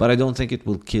 but I don't think it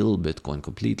will kill Bitcoin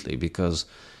completely, because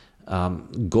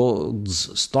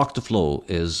gold's stock to flow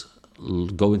is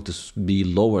going to be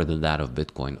lower than that of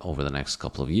Bitcoin over the next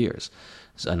couple of years.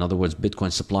 So in other words,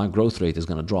 Bitcoin's supply growth rate is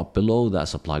going to drop below that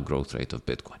supply growth rate of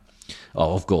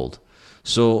of gold.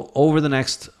 So over the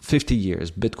next 50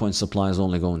 years, Bitcoin's supply is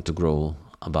only going to grow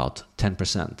about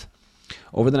 10%.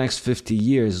 Over the next 50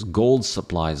 years, gold's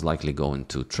supply is likely going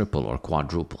to triple or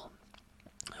quadruple.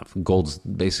 Gold's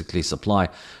basically supply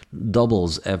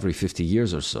doubles every 50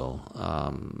 years or so,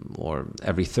 or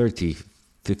every 30,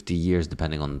 50 years,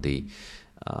 depending on the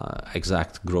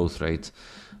exact growth rate.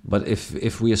 But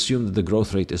if we assume that the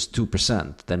growth rate is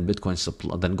 2%,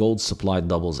 then gold's supply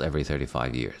doubles every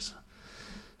 35 years.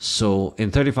 So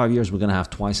in 35 years, we're going to have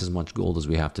twice as much gold as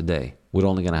we have today. We're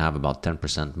only going to have about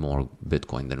 10% more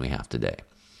Bitcoin than we have today.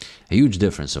 A huge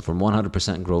difference. So from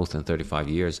 100% growth in 35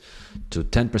 years to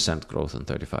 10% growth in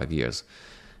 35 years.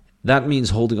 That means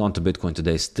holding on to Bitcoin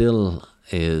today still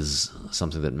is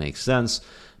something that makes sense.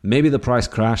 Maybe the price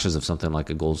crashes if something like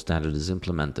a gold standard is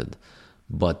implemented.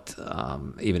 But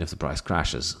even if the price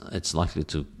crashes, it's likely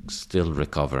to still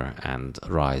recover and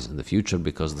rise in the future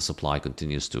because the supply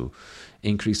continues to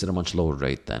increase at a much lower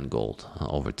rate than gold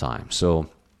over time. So,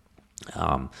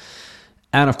 and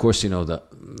of course,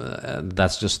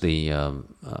 that's just the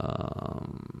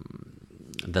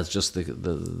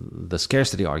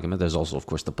scarcity argument. There's also, of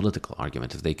course, the political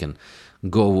argument. If they can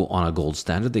go on a gold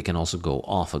standard, they can also go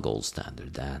off a gold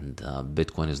standard. And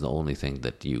Bitcoin is the only thing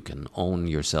that you can own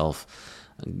yourself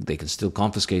They can still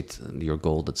confiscate your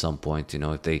gold at some point.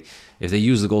 If they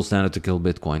use the gold standard to kill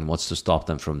Bitcoin, what's to stop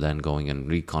them from then going and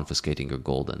reconfiscating your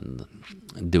gold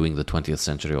and doing the 20th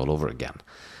century all over again?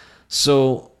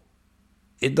 So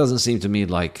it doesn't seem to me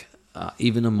like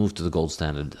even a move to the gold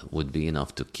standard would be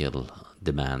enough to kill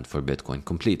demand for Bitcoin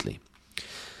completely.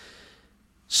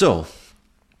 So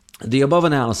the above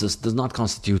analysis does not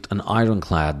constitute an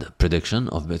ironclad prediction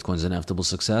of Bitcoin's inevitable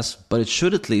success, but it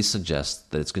should at least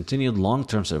suggest that its continued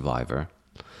long-term survivor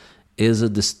is a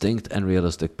distinct and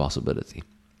realistic possibility.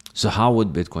 So how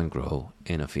would Bitcoin grow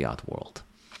in a fiat world?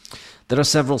 There are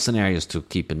several scenarios to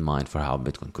keep in mind for how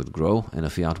Bitcoin could grow in a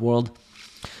fiat world.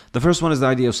 The first one is the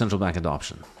idea of central bank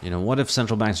adoption. What if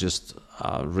central banks just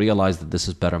realize that this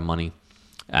is better money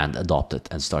and adopt it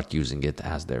and start using it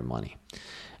as their money?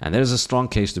 And there's a strong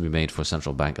case to be made for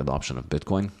central bank adoption of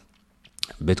Bitcoin.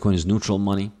 Bitcoin is neutral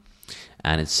money,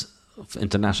 and it's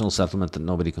international settlement that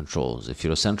nobody controls. If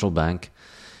you're a central bank,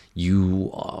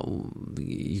 you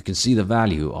can see the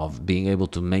value of being able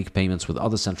to make payments with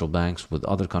other central banks, with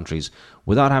other countries,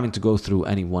 without having to go through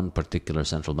any one particular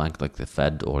central bank like the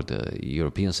Fed or the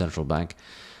European Central Bank,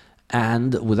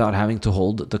 and without having to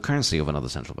hold the currency of another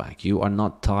central bank. You are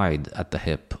not tied at the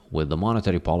hip with the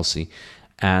monetary policy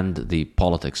and the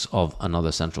politics of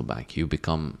another central bank. You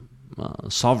become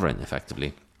sovereign,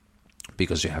 effectively,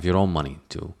 because you have your own money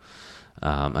too,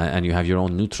 and you have your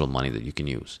own neutral money that you can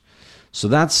use. So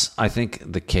that's, I think,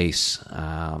 the case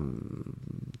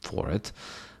for it.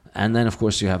 And then, of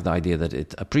course, you have the idea that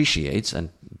it appreciates, and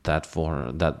that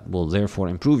will therefore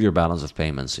improve your balance of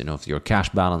payments. If your cash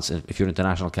balance, if your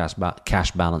international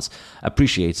cash balance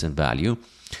appreciates in value,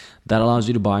 that allows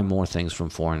you to buy more things from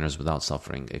foreigners without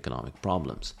suffering economic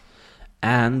problems.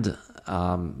 And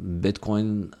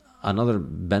Bitcoin, another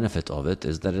benefit of it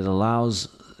is that it allows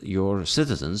your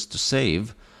citizens to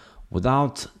save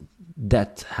without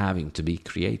debt having to be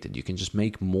created. You can just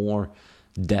make more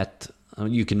debt.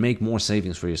 You can make more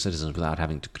savings for your citizens without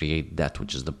having to create debt,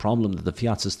 which is the problem that the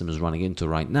fiat system is running into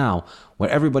right now,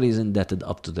 where everybody is indebted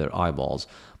up to their eyeballs.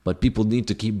 But people need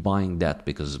to keep buying debt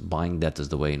because buying debt is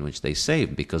the way in which they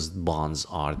save, because bonds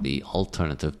are the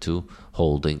alternative to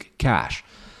holding cash.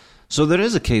 So there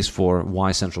is a case for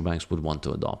why central banks would want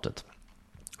to adopt it.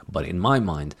 But in my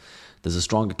mind, there's a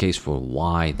stronger case for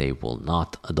why they will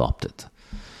not adopt it.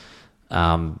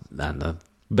 And the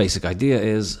basic idea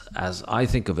is, as I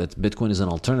think of it, Bitcoin is an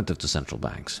alternative to central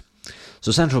banks.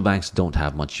 So central banks don't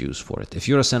have much use for it. If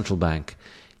you're a central bank,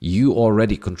 you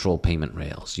already control payment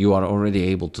rails. You are already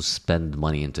able to spend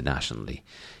money internationally.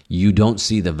 You don't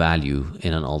see the value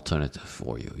in an alternative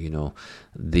for you.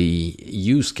 The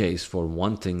use case for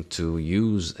wanting to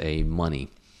use a money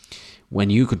when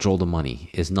you control the money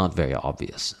is not very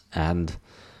obvious. And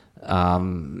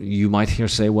you might hear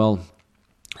say, well,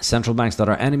 central banks that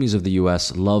are enemies of the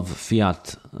US love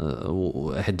fiat,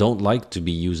 don't like to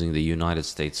be using the United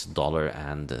States dollar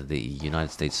and the United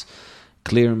States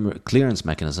clearance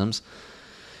mechanisms.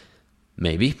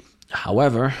 Maybe.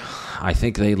 However, I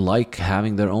think they like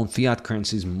having their own fiat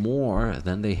currencies more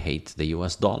than they hate the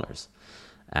US dollars.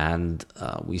 And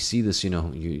we see this,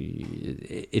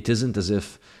 it isn't as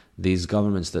if these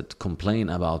governments that complain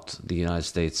about the United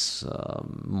States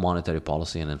monetary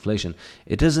policy and inflation,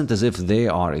 it isn't as if they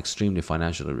are extremely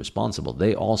financially responsible.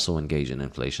 They also engage in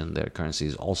inflation. Their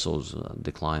currencies also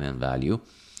decline in value.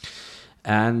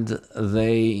 And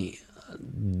they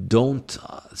don't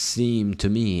seem to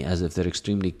me as if they're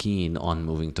extremely keen on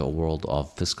moving to a world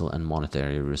of fiscal and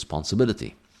monetary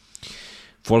responsibility.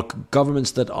 For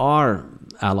governments that are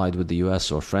allied with the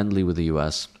US or friendly with the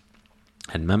US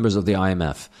and members of the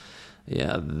IMF,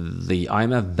 the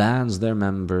IMF bans their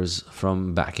members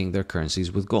from backing their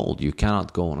currencies with gold. You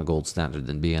cannot go on a gold standard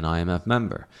and be an IMF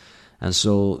member. And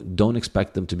so don't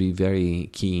expect them to be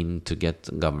very keen to get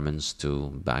governments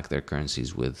to back their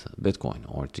currencies with Bitcoin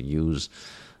or to use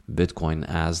Bitcoin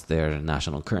as their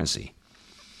national currency.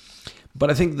 But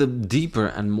I think the deeper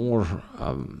and more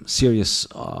serious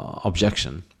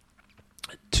objection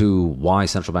to why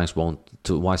central banks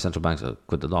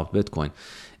could adopt Bitcoin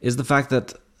is the fact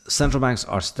that central banks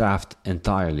are staffed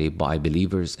entirely by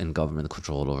believers in government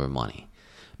control over money.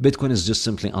 Bitcoin is just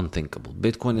simply unthinkable.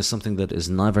 Bitcoin is something that is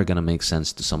never going to make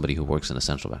sense to somebody who works in a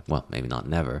central bank. Well, maybe not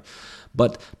never.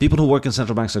 But people who work in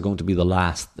central banks are going to be the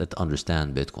last that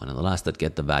understand Bitcoin and the last that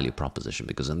get the value proposition,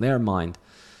 because in their mind,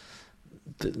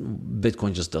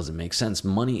 Bitcoin just doesn't make sense.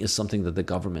 Money is something that the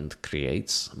government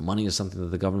creates. Money is something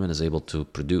that the government is able to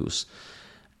produce.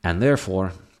 And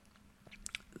therefore,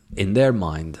 in their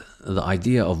mind, the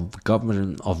idea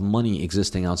of money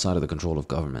existing outside of the control of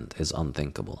government is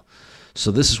unthinkable.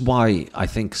 So this is why I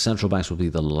think central banks will be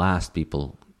the last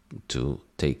people to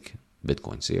take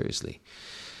Bitcoin seriously.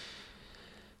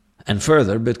 And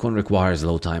further, Bitcoin requires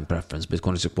low time preference.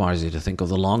 Bitcoin requires you to think of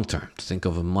the long term, to think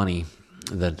of a money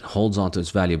that holds on to its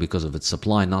value because of its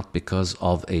supply, not because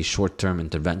of a short-term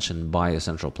intervention by a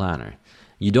central planner.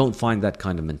 You don't find that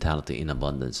kind of mentality in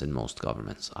abundance in most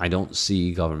governments. I don't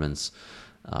see governments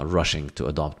rushing to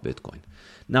adopt Bitcoin.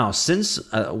 Now,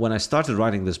 since when I started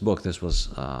writing this book, this was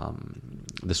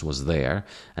there,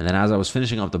 and then as I was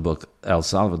finishing up the book, El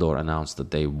Salvador announced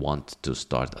that they want to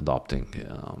start adopting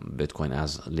Bitcoin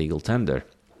as legal tender,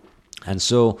 and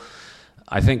so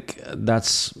I think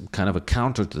that's kind of a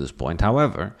counter to this point.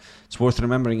 However, it's worth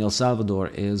remembering El Salvador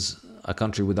is a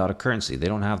country without a currency. They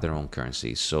don't have their own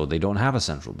currency, so they don't have a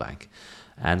central bank,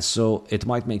 and so it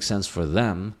might make sense for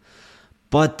them.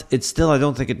 But it's still, I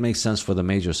don't think it makes sense for the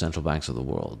major central banks of the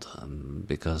world,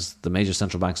 because the major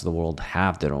central banks of the world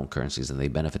have their own currencies and they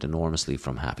benefit enormously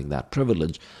from having that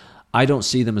privilege. I don't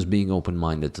see them as being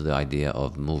open-minded to the idea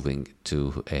of moving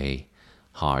to a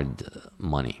hard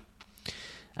money.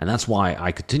 And that's why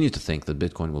I continue to think that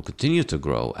Bitcoin will continue to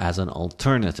grow as an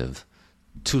alternative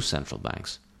to central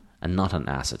banks and not an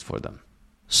asset for them.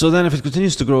 So then if it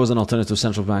continues to grow as an alternative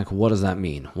central bank, what does that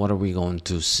mean? What are we going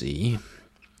to see?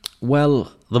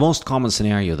 Well, the most common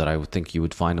scenario that I would think you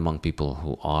would find among people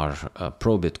who are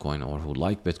pro-Bitcoin or who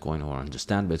like Bitcoin or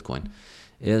understand Bitcoin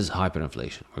is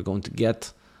hyperinflation. We're going to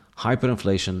get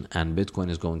hyperinflation and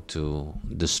Bitcoin is going to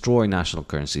destroy national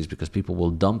currencies because people will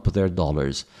dump their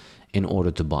dollars in order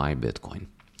to buy Bitcoin.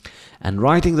 And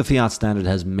writing the Fiat Standard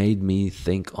has made me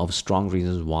think of strong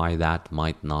reasons why that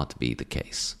might not be the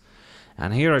case.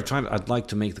 And here I'd like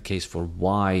to make the case for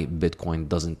why Bitcoin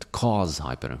doesn't cause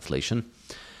hyperinflation.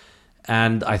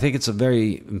 And I think it's a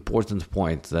very important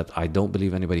point that I don't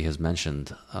believe anybody has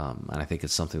mentioned, and I think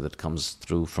it's something that comes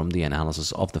through from the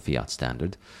analysis of the Fiat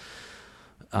Standard,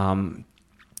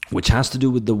 which has to do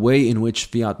with the way in which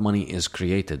fiat money is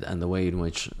created and the way in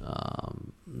which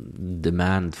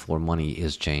demand for money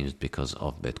is changed because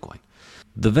of Bitcoin.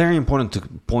 The very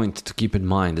important point to keep in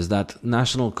mind is that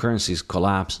national currencies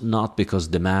collapse not because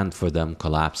demand for them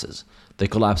collapses. They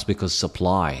collapse because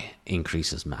supply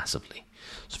increases massively.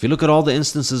 So if you look at all the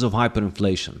instances of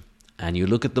hyperinflation and you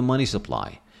look at the money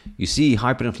supply, you see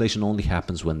hyperinflation only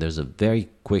happens when there's a very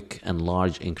quick and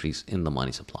large increase in the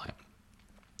money supply.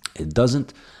 It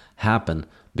doesn't happen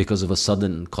because of a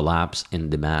sudden collapse in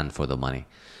demand for the money.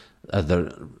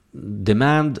 The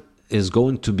demand is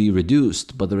going to be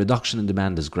reduced, but the reduction in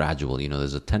demand is gradual.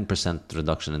 There's a 10%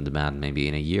 reduction in demand maybe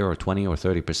in a year, or 20 or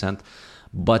 30%,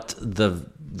 but the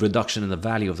reduction in the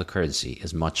value of the currency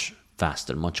is much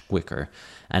faster, much quicker,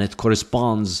 and it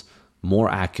corresponds more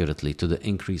accurately to the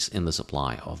increase in the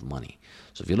supply of money.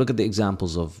 So if you look at the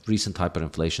examples of recent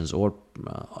hyperinflations or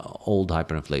old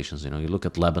hyperinflations, you look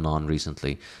at Lebanon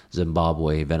recently,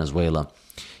 Zimbabwe, Venezuela,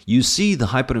 you see the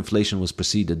hyperinflation was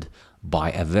preceded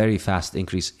by a very fast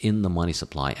increase in the money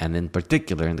supply. And in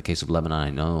particular, in the case of Lebanon,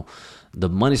 I know the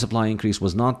money supply increase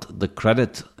was not the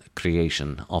credit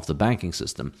creation of the banking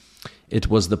system. It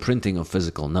was the printing of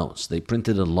physical notes. They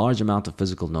printed a large amount of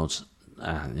physical notes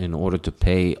in order to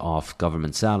pay off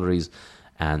government salaries,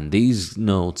 and these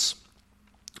notes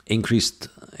increased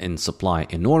in supply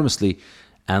enormously,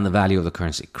 and the value of the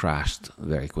currency crashed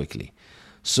very quickly.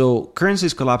 So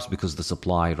currencies collapse because the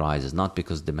supply rises, not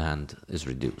because demand is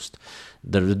reduced.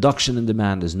 The reduction in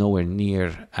demand is nowhere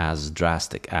near as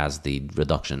drastic as the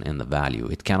reduction in the value.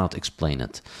 It cannot explain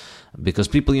it. Because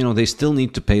people, they still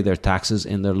need to pay their taxes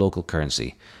in their local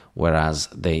currency, whereas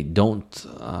they don't.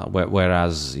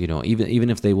 Even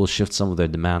if they will shift some of their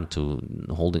demand to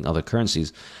holding other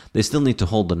currencies, they still need to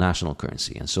hold the national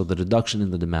currency, and so the reduction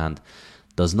in the demand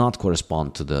does not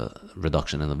correspond to the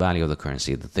reduction in the value of the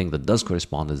currency. The thing that does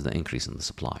correspond is the increase in the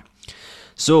supply.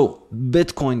 So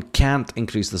Bitcoin can't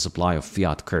increase the supply of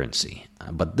fiat currency.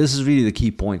 But this is really the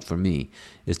key point for me,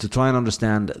 is to try and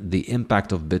understand the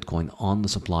impact of Bitcoin on the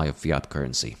supply of fiat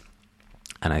currency.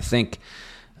 And I think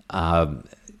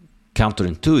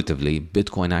counterintuitively,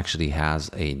 Bitcoin actually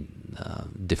has a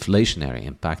deflationary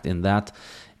impact in that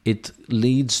it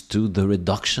leads to the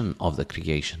reduction of the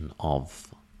creation of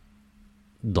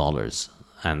dollars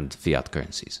and fiat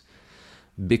currencies.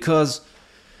 Because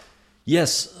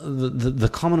yes, the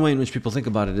common way in which people think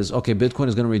about it is, okay, Bitcoin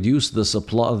is going to reduce the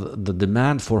supply, the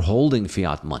demand for holding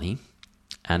fiat money,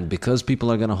 and because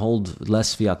people are going to hold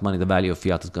less fiat money, the value of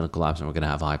fiat is going to collapse and we're going to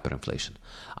have hyperinflation.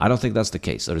 I don't think that's the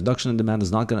case. A reduction in demand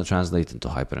is not going to translate into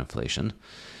hyperinflation.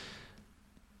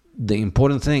 The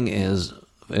important thing is,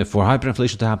 for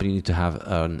hyperinflation to happen, you need to have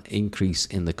an increase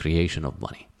in the creation of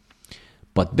money.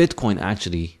 But Bitcoin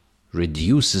actually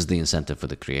reduces the incentive for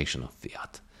the creation of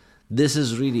fiat. This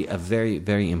is really a very,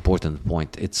 very important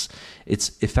point. It's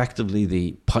effectively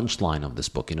the punchline of this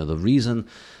book. The reason,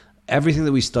 everything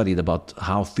that we studied about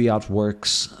how fiat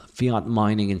works, fiat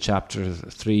mining in chapter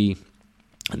 3,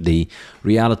 the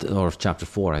reality, or chapter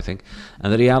 4, I think,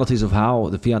 and the realities of how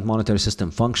the fiat monetary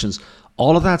system functions,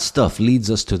 all of that stuff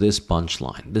leads us to this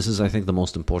punchline. This is, I think, the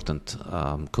most important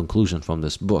conclusion from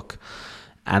this book.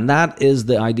 And that is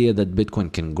the idea that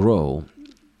Bitcoin can grow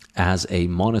as a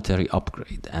monetary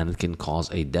upgrade, and it can cause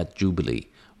a debt jubilee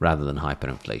rather than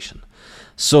hyperinflation.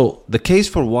 So the case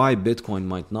for why Bitcoin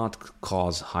might not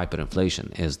cause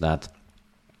hyperinflation is that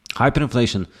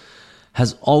hyperinflation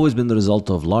has always been the result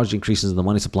of large increases in the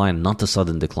money supply and not a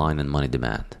sudden decline in money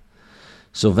demand.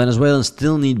 So Venezuelans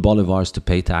still need bolivars to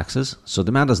pay taxes, so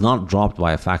demand has not dropped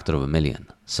by a factor of 1 million.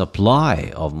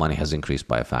 Supply of money has increased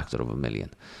by a factor of 1 million.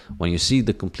 When you see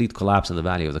the complete collapse in the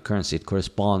value of the currency, it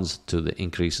corresponds to the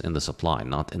increase in the supply,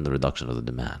 not in the reduction of the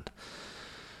demand.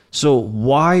 So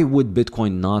why would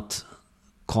Bitcoin not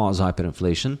cause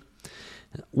hyperinflation?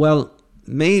 Well,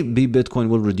 maybe Bitcoin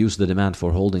will reduce the demand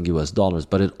for holding US dollars,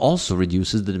 but it also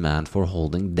reduces the demand for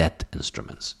holding debt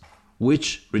instruments,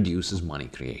 which reduces money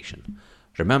creation.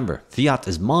 Remember, fiat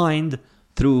is mined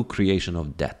through creation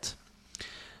of debt.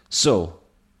 So,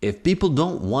 if people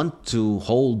don't want to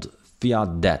hold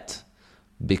fiat debt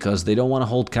because they don't want to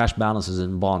hold cash balances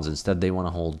in bonds, instead they want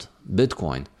to hold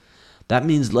Bitcoin, that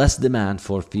means less demand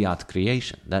for fiat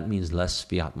creation. That means less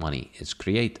fiat money is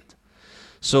created.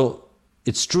 So,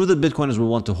 it's true that Bitcoiners will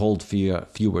want to hold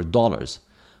fewer dollars,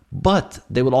 but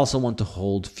they will also want to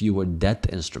hold fewer debt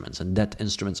instruments, and debt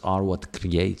instruments are what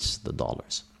creates the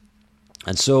dollars.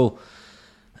 And so,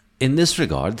 in this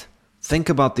regard, think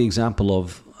about the example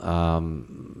of,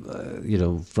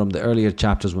 from the earlier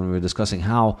chapters when we were discussing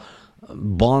how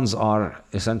bonds are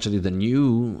essentially the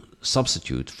new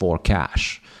substitute for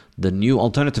cash. The new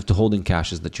alternative to holding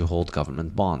cash is that you hold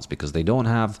government bonds because they don't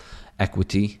have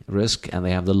equity risk and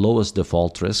they have the lowest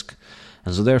default risk.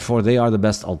 And so therefore they are the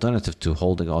best alternative to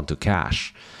holding on to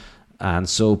cash. And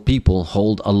so people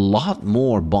hold a lot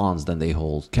more bonds than they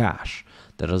hold cash.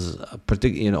 That is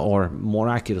or more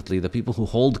accurately, the people who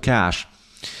hold cash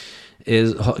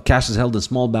is held in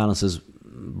small balances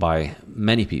by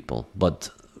many people, but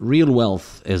real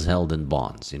wealth is held in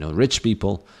bonds. Rich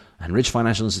people and rich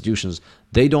financial institutions,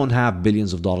 they don't have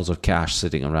billions of dollars of cash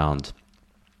sitting around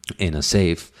in a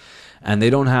safe, and they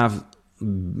don't have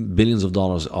billions of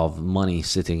dollars of money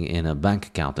sitting in a bank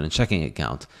account and a checking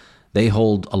account. They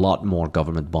hold a lot more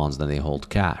government bonds than they hold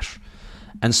cash.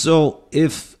 And so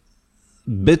if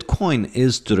Bitcoin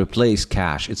is to replace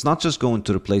cash, it's not just going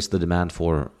to replace the demand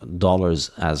for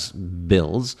dollars as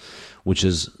bills, which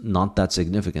is not that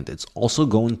significant. It's also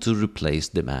going to replace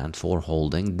demand for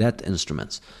holding debt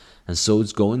instruments. And so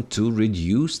it's going to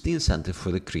reduce the incentive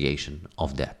for the creation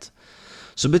of debt.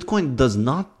 So Bitcoin does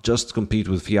not just compete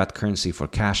with fiat currency for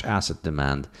cash asset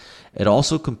demand, it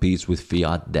also competes with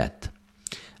fiat debt.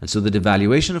 And so the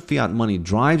devaluation of fiat money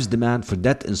drives demand for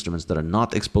debt instruments that are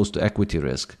not exposed to equity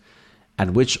risk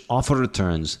and which offer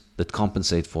returns that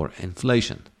compensate for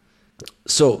inflation.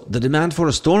 So the demand for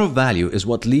a store of value is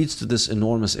what leads to this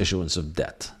enormous issuance of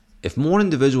debt. If more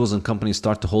individuals and companies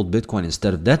start to hold Bitcoin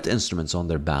instead of debt instruments on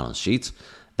their balance sheets,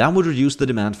 that would reduce the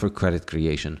demand for credit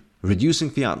creation, reducing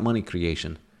fiat money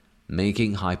creation,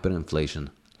 making hyperinflation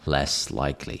less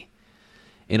likely.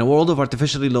 In a world of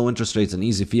artificially low interest rates and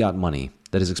easy fiat money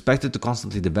that is expected to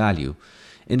constantly devalue,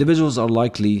 individuals are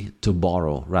likely to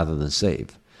borrow rather than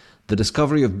save. The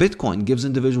discovery of Bitcoin gives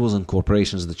individuals and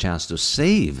corporations the chance to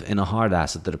save in a hard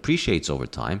asset that appreciates over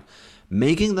time,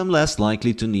 making them less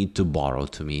likely to need to borrow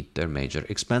to meet their major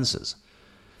expenses.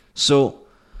 So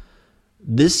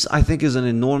this, I think, is an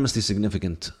enormously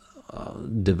significant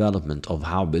development of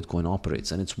how Bitcoin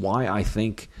operates, and it's why I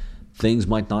think things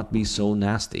might not be so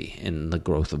nasty in the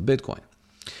growth of Bitcoin.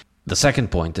 The second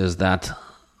point is that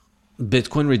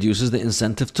Bitcoin reduces the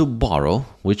incentive to borrow,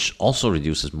 which also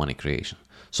reduces money creation.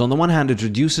 So on the one hand, it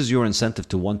reduces your incentive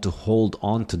to want to hold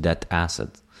on to debt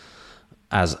asset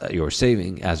as your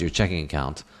saving, as your checking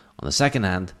account. On the second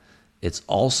hand, it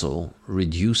also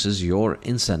reduces your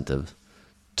incentive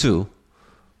to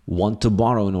want to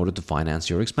borrow in order to finance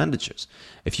your expenditures.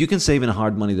 If you can save in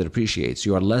hard money that appreciates,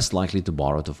 you are less likely to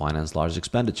borrow to finance large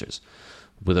expenditures.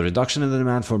 With a reduction in the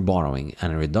demand for borrowing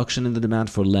and a reduction in the demand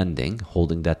for lending,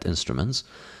 holding debt instruments,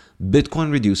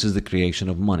 Bitcoin reduces the creation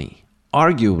of money,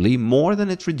 arguably more than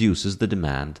it reduces the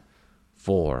demand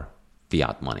for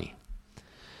fiat money.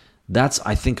 That's,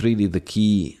 I think, really the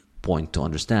key point to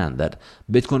understand, that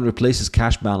Bitcoin replaces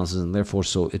cash balances, and therefore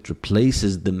so it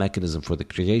replaces the mechanism for the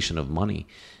creation of money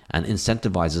and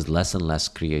incentivizes less and less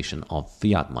creation of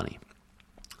fiat money.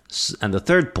 And the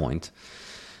third point,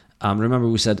 remember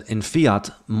we said in fiat,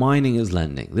 mining is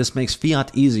lending. This makes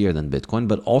fiat easier than Bitcoin,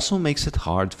 but also makes it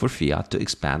hard for fiat to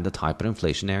expand at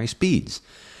hyperinflationary speeds.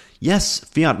 Yes,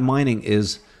 fiat mining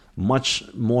is much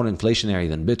more inflationary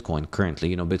than Bitcoin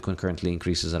currently. Bitcoin currently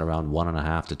increases at around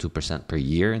 1.5% to 2% per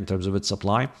year in terms of its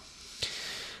supply.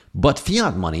 But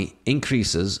fiat money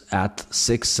increases at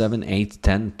 6, 7, 8,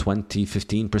 10, 20,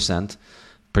 15%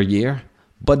 per year.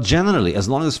 But generally, as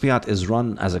long as fiat is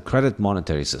run as a credit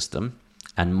monetary system,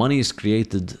 and money is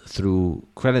created through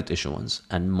credit issuance,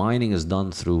 and mining is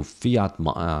done through fiat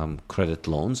credit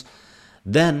loans,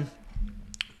 then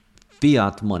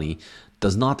fiat money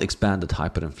does not expand at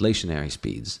hyperinflationary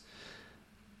speeds.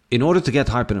 In order to get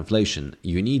hyperinflation,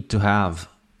 you need to have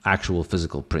actual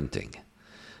physical printing.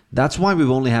 That's why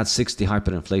we've only had 60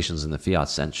 hyperinflations in the fiat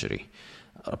century,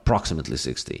 approximately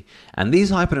 60. And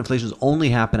these hyperinflations only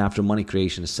happen after money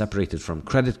creation is separated from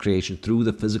credit creation through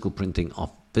the physical printing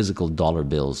of physical dollar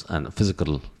bills and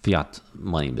physical fiat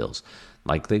money bills,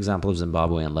 like the example of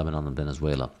Zimbabwe and Lebanon and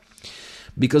Venezuela.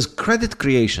 Because credit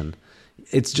creation,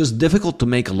 it's just difficult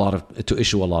to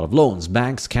issue a lot of loans.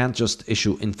 Banks can't just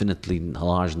issue infinitely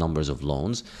large numbers of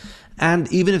loans. And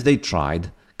even if they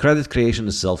tried, credit creation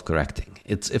is self-correcting.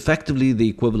 It's effectively the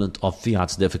equivalent of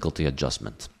fiat's difficulty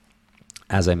adjustment,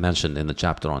 as I mentioned in the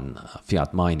chapter on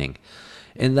fiat mining,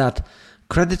 in that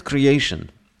credit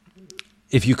creation,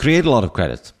 if you create a lot of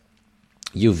credit,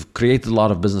 you've created a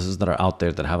lot of businesses that are out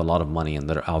there that have a lot of money and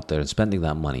that are out there spending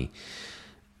that money.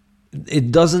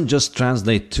 It doesn't just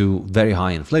translate to very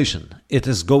high inflation. It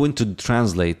is going to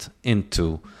translate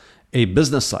into a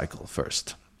business cycle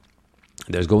first.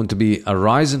 There's going to be a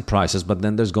rise in prices, but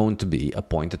then there's going to be a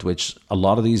point at which a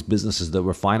lot of these businesses that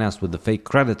were financed with the fake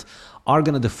credit are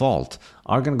going to default,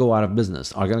 are going to go out of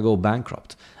business, are going to go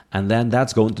bankrupt. And then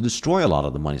that's going to destroy a lot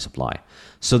of the money supply.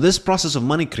 So this process of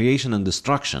money creation and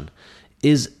destruction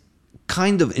is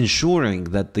kind of ensuring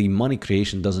that the money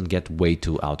creation doesn't get way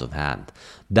too out of hand.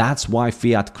 That's why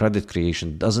fiat credit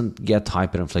creation doesn't get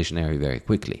hyperinflationary very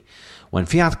quickly. When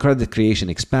fiat credit creation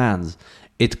expands,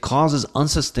 it causes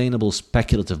unsustainable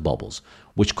speculative bubbles,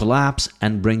 which collapse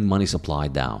and bring money supply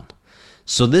down.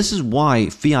 So this is why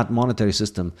fiat monetary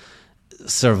system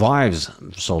survives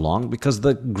so long, because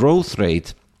the growth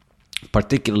rate,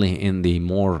 particularly in the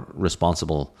more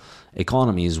responsible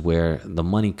economies where the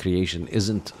money creation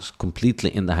isn't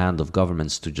completely in the hand of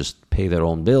governments to just pay their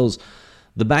own bills,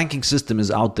 the banking system is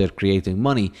out there creating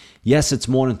money. Yes, it's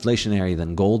more inflationary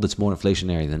than gold, it's more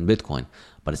inflationary than Bitcoin,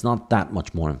 but it's not that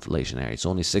much more inflationary. It's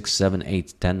only 6, 7,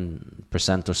 8,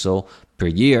 10% or so per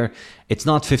year. It's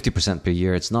not 50% per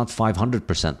year. It's not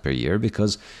 500% per year,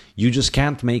 because you just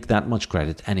can't make that much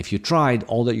credit. And if you tried,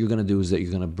 all that you're going to do is that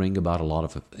you're going to bring about a lot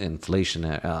of inflation,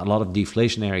 a lot of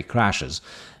deflationary crashes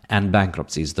and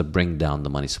bankruptcies that bring down the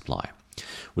money supply.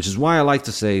 Which is why I like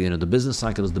to say, the business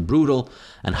cycle is the brutal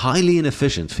and highly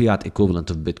inefficient fiat equivalent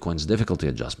of Bitcoin's difficulty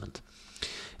adjustment.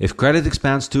 If credit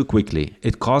expands too quickly,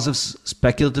 it causes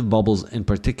speculative bubbles in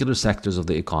particular sectors of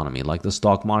the economy, like the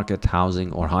stock market,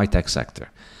 housing, or high-tech sector.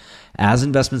 As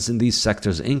investments in these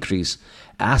sectors increase,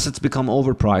 assets become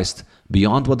overpriced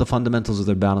beyond what the fundamentals of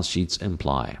their balance sheets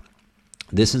imply.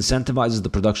 This incentivizes the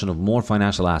production of more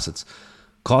financial assets,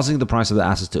 causing the price of the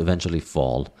assets to eventually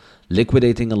fall,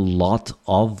 liquidating a lot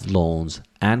of loans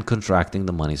and contracting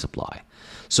the money supply.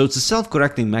 So it's a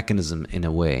self-correcting mechanism in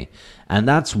a way, and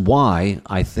that's why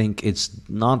I think it's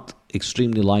not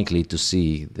extremely likely to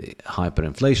see the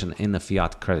hyperinflation in the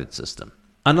fiat credit system.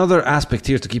 Another aspect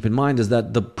here to keep in mind is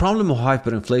that the problem of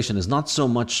hyperinflation is not so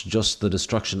much just the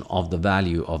destruction of the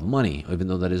value of money, even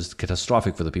though that is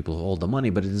catastrophic for the people who hold the money,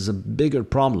 but it is a bigger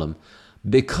problem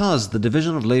because the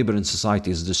division of labor in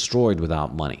society is destroyed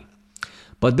without money.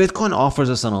 But Bitcoin offers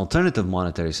us an alternative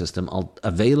monetary system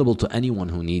available to anyone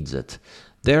who needs it,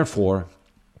 therefore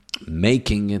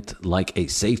making it like a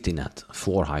safety net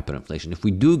for hyperinflation. If we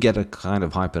do get a kind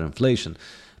of hyperinflation,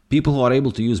 people who are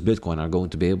able to use Bitcoin are going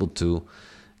to be able to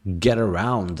get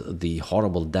around the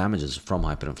horrible damages from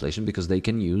hyperinflation because they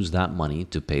can use that money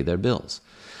to pay their bills.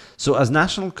 So as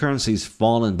national currencies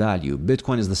fall in value,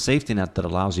 Bitcoin is the safety net that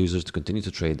allows users to continue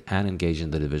to trade and engage in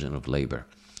the division of labor.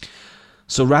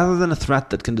 So rather than a threat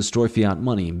that can destroy fiat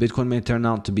money, Bitcoin may turn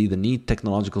out to be the neat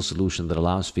technological solution that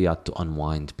allows fiat to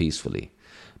unwind peacefully.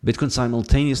 Bitcoin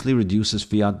simultaneously reduces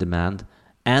fiat demand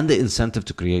and the incentive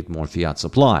to create more fiat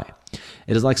supply.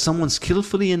 It is like someone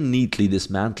skillfully and neatly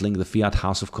dismantling the fiat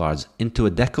house of cards into a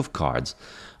deck of cards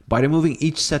by removing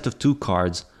each set of 2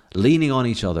 cards leaning on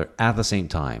each other at the same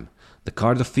time. The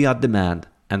card of fiat demand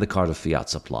and the card of fiat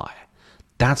supply.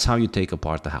 That's how you take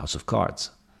apart the house of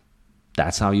cards.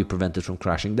 That's how you prevent it from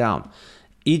crashing down.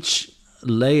 Each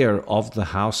layer of the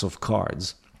house of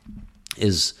cards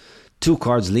is two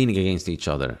cards leaning against each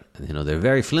other. They're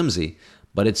very flimsy,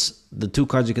 but it's the two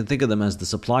cards, you can think of them as the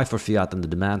supply for fiat and the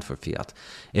demand for fiat.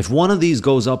 If one of these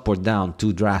goes up or down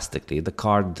too drastically,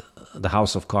 the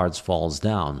house of cards falls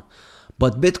down.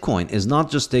 But Bitcoin is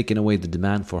not just taking away the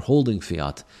demand for holding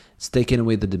fiat, it's taking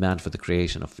away the demand for the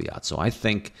creation of fiat. So I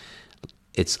think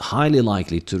it's highly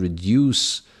likely to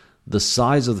reduce the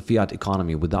size of the fiat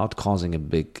economy without causing a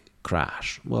big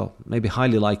crash. Well, maybe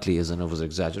highly likely is an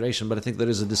over-exaggeration, but I think there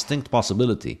is a distinct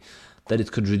possibility that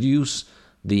it could reduce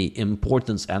the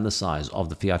importance and the size of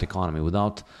the fiat economy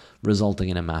without resulting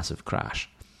in a massive crash.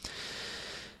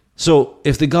 So,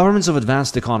 if the governments of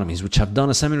advanced economies, which have done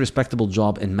a semi-respectable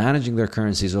job in managing their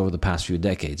currencies over the past few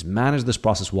decades, manage this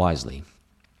process wisely,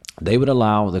 they would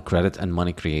allow the credit and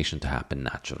money creation to happen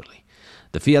naturally.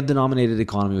 The fiat-denominated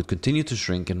economy would continue to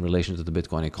shrink in relation to the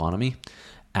Bitcoin economy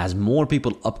as more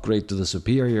people upgrade to the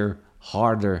superior,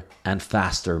 harder, and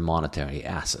faster monetary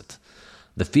asset.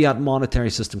 The fiat monetary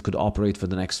system could operate for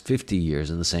the next 50 years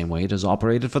in the same way it has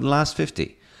operated for the last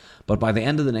 50. But by the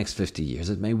end of the next 50 years,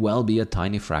 it may well be a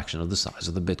tiny fraction of the size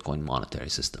of the Bitcoin monetary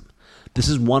system. This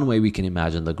is one way we can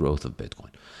imagine the growth of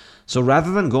Bitcoin. So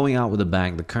rather than going out with a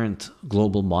bang, the current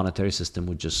global monetary system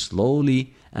would just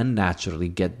slowly and naturally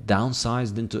get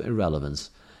downsized into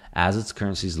irrelevance as its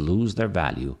currencies lose their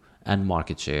value and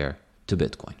market share to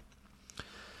Bitcoin.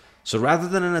 So rather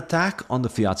than an attack on the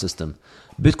fiat system,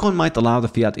 Bitcoin might allow the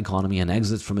fiat economy an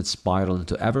exit from its spiral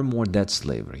into ever more debt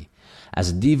slavery, as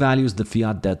it devalues the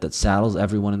fiat debt that saddles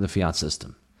everyone in the fiat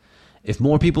system. If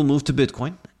more people move to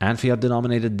Bitcoin and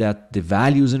fiat-denominated debt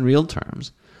devalues in real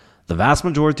terms, the vast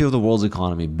majority of the world's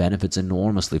economy benefits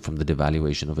enormously from the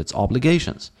devaluation of its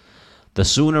obligations. The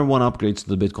sooner one upgrades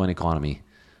to the Bitcoin economy,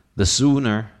 the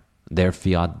sooner their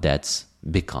fiat debts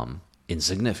become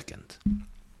insignificant.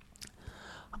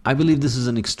 I believe this is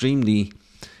an extremely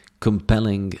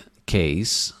compelling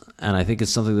case, and I think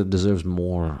it's something that deserves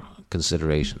more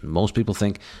consideration. Most people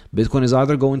think Bitcoin is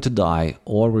either going to die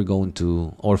or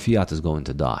fiat is going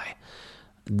to die.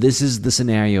 This is the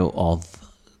scenario of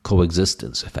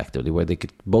coexistence, effectively, where they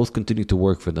could both continue to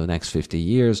work for the next 50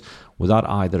 years without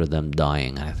either of them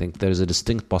dying. And I think there's a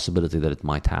distinct possibility that it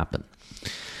might happen.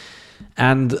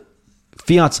 And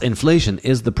fiat's inflation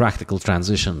is the practical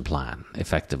transition plan,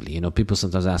 effectively. People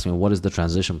sometimes ask me, what is the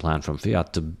transition plan from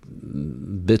fiat to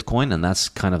Bitcoin? And that's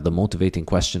kind of the motivating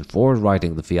question for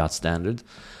writing the Fiat Standard.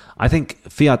 I think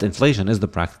fiat inflation is the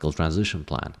practical transition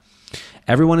plan.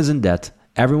 Everyone is in debt.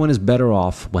 Everyone is better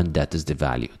off when debt is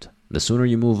devalued. The sooner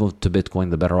you move to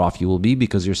Bitcoin, the better off you will be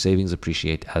because your savings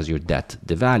appreciate as your debt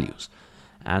devalues.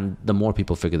 And the more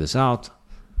people figure this out,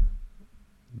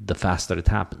 the faster it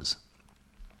happens.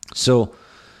 So,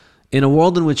 in a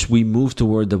world in which we move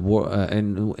toward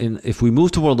if we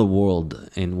move toward a world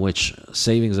in which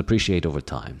savings appreciate over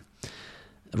time,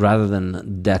 rather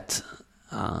than debt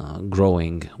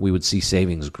growing, we would see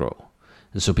savings grow.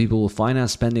 And so people will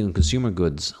finance spending on consumer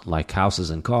goods like houses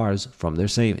and cars from their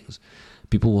savings.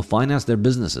 People will finance their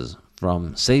businesses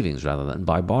from savings rather than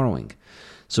by borrowing.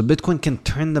 So Bitcoin can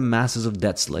turn the masses of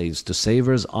debt slaves to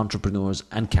savers, entrepreneurs,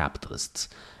 and capitalists.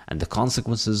 And the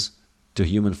consequences to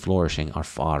human flourishing are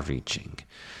far-reaching.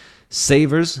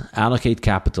 Savers allocate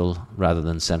capital rather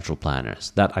than central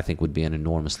planners. That, I think, would be an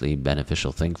enormously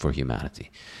beneficial thing for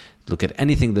humanity. Look at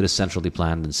anything that is centrally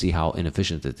planned and see how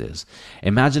inefficient it is.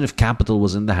 Imagine if capital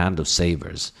was in the hand of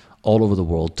savers all over the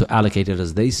world to allocate it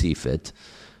as they see fit,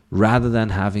 rather than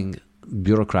having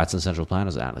bureaucrats and central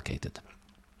planners allocate it.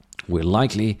 We'll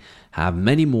likely have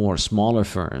many more smaller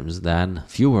firms than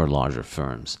fewer larger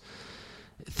firms.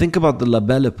 Think about the La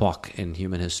Belle Epoque in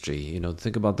human history.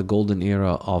 Think about the golden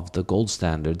era of the gold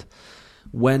standard,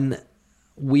 when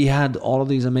we had all of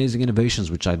these amazing innovations,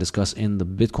 which I discuss in the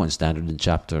Bitcoin Standard in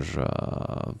chapter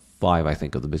 5, I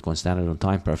think, of the Bitcoin Standard on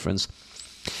time preference.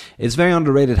 It's very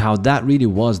underrated how that really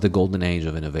was the golden age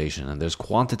of innovation, and there's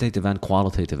quantitative and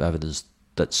qualitative evidence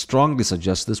that strongly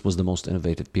suggests this was the most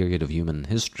innovative period of human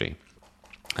history,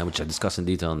 and which I discuss in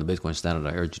detail in the Bitcoin Standard.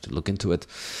 I urge you to look into it.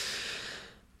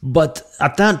 But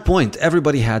at that point,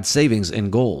 everybody had savings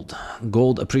in gold.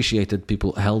 Gold appreciated,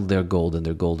 people held their gold, and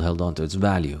their gold held on to its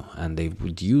value, and they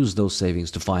would use those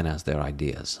savings to finance their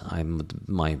ideas.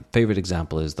 My favorite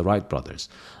example is the Wright brothers.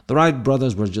 The Wright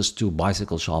brothers were just two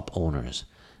bicycle shop owners.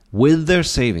 With their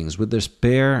savings, with their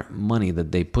spare money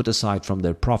that they put aside from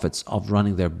their profits of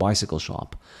running their bicycle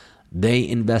shop, They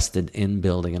invested in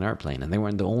building an airplane, and they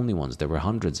weren't the only ones. There were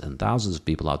hundreds and thousands of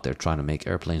people out there trying to make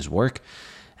airplanes work,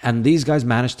 and these guys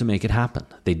managed to make it happen.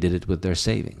 They did it with their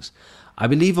savings. I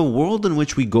believe a world in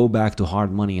which we go back to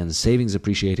hard money and savings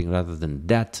appreciating rather than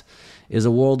debt is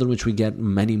a world in which we get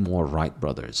many more Wright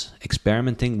brothers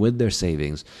experimenting with their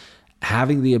savings,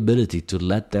 having the ability to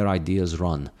let their ideas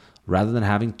run rather than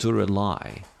having to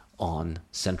rely on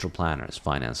central planners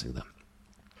financing them.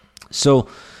 So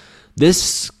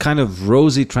this kind of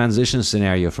rosy transition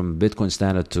scenario from a Bitcoin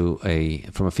standard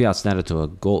from a fiat standard to a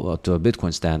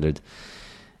Bitcoin standard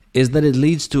is that it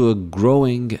leads to a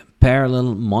growing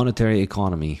parallel monetary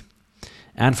economy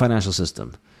and financial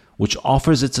system, which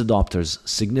offers its adopters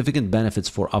significant benefits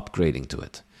for upgrading to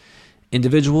it.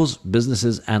 Individuals,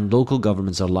 businesses, and local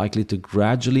governments are likely to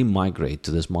gradually migrate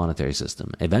to this monetary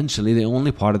system. Eventually, the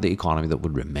only part of the economy that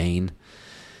would remain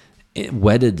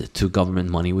wedded to government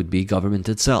money would be government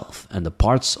itself, and the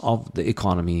parts of the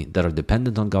economy that are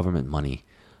dependent on government money,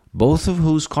 both of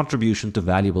whose contribution to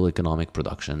valuable economic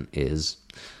production is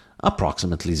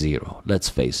approximately zero. Let's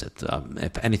face it.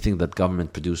 If anything that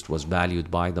government produced was valued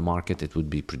by the market, it would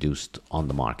be produced on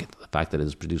the market. The fact that it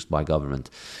is produced by government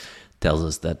tells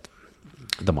us that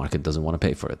the market doesn't want to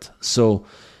pay for it. So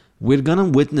we're going to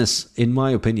witness, in my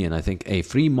opinion, I think, a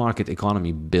free market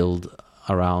economy build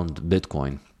around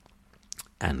Bitcoin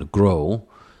and grow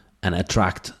and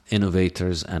attract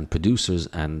innovators and producers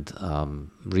and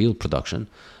real production,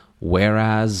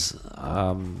 whereas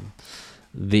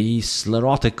the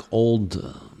sclerotic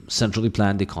old centrally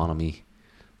planned economy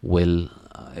will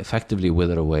effectively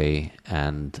wither away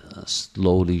and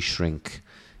slowly shrink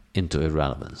into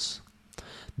irrelevance.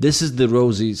 This is the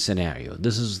rosy scenario.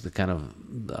 This is the kind of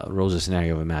rosy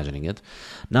scenario of imagining it.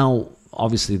 Now,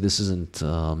 obviously, this isn't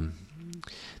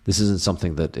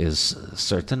something that is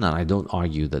certain, and I don't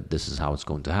argue that this is how it's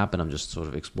going to happen. I'm just sort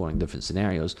of exploring different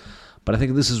scenarios. But I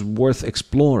think this is worth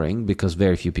exploring because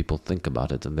very few people think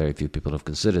about it and very few people have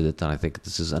considered it. And I think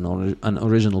this is an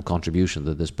original contribution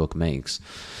that this book makes.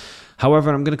 However,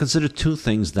 I'm going to consider two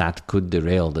things that could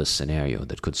derail this scenario,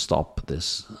 that could stop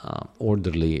this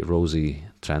orderly, rosy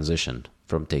transition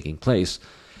from taking place.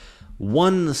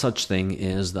 One such thing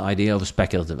is the idea of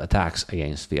speculative attacks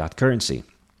against fiat currency.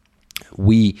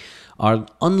 We are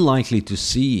unlikely to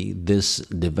see this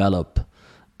develop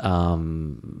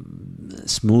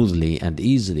smoothly and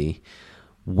easily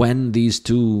when these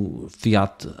two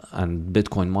fiat and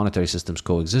Bitcoin monetary systems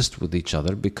coexist with each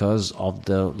other because of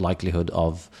the likelihood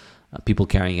of people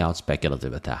carrying out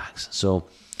speculative attacks. So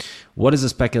what is a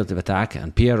speculative attack?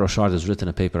 And Pierre Rochard has written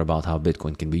a paper about how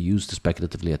Bitcoin can be used to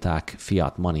speculatively attack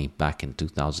fiat money back in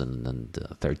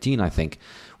 2013, I think,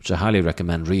 which I highly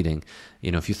recommend reading.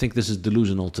 You know, if you think this is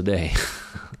delusional today,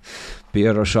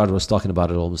 Pierre Rochard was talking about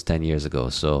it almost 10 years ago.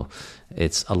 So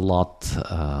it's a lot,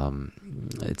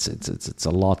 it's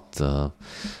a lot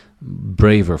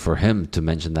braver for him to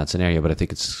mention that scenario, but I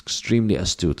think it's extremely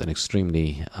astute and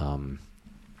extremely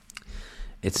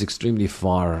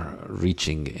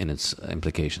far-reaching in its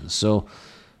implications. So,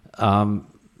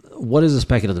 what is a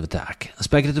speculative attack? A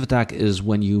speculative attack is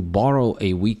when you borrow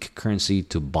a weak currency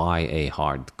to buy a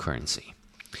hard currency.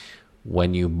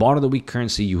 When you borrow the weak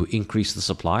currency, you increase the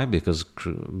supply because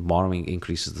borrowing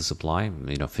increases the supply.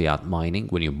 You know, fiat mining.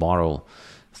 When you borrow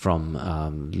from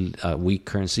a weak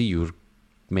currency, you're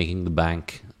making the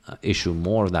bank issue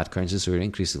more of that currency, so you're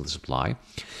increasing the supply.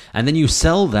 And then you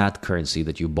sell that currency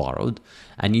that you borrowed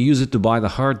and you use it to buy the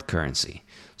hard currency.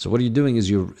 So what you're doing is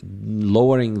you're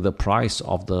lowering the price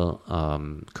of the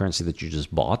currency that you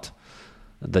just bought,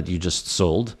 that you just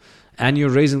sold, and you're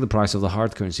raising the price of the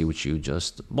hard currency which you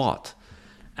just bought.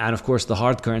 And of course, the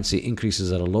hard currency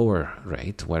increases at a lower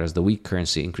rate, whereas the weak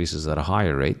currency increases at a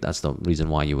higher rate. That's the reason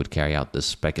why you would carry out this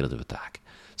speculative attack.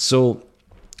 So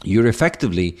you're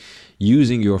effectively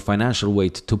using your financial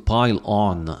weight to pile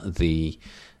on the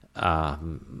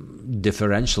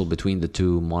differential between the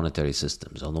two monetary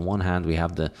systems. On the one hand, we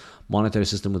have the monetary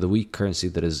system with a weak currency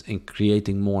that is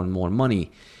creating more and more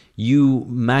money. You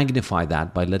magnify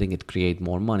that by letting it create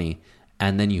more money,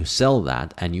 and then you sell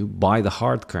that and you buy the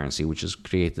hard currency, which is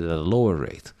created at a lower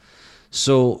rate.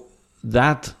 So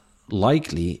that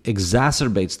likely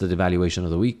exacerbates the devaluation of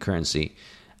the weak currency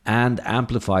and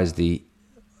amplifies the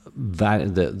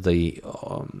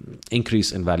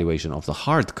increase in valuation of the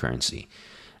hard currency.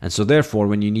 And so therefore,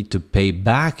 when you need to pay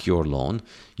back your loan,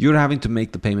 you're having to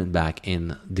make the payment back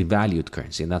in devalued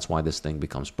currency. And that's why this thing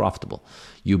becomes profitable.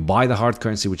 You buy the hard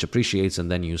currency, which appreciates, and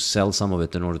then you sell some of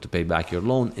it in order to pay back your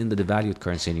loan in the devalued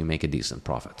currency, and you make a decent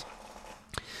profit.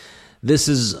 This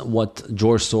is what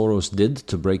George Soros did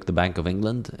to break the Bank of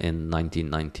England in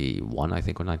 1991, I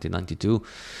think, or 1992.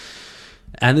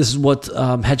 And this is what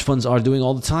hedge funds are doing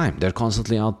all the time. They're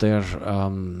constantly out there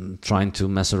trying to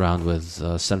mess around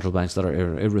with central banks that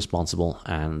are irresponsible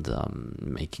and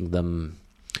making them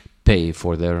pay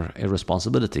for their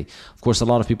irresponsibility. Of course, a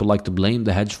lot of people like to blame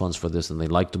the hedge funds for this, and they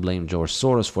like to blame George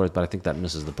Soros for it, but I think that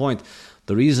misses the point.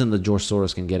 The reason that George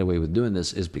Soros can get away with doing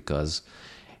this is because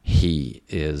he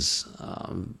is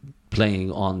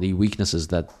playing on the weaknesses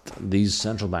that these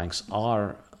central banks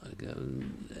are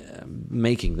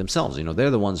making themselves.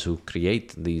 They're the ones who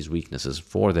create these weaknesses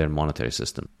for their monetary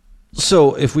system.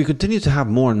 So if we continue to have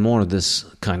more and more of this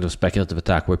kind of speculative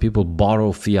attack where people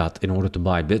borrow fiat in order to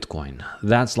buy Bitcoin,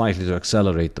 that's likely to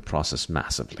accelerate the process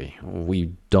massively.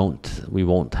 We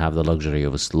won't have the luxury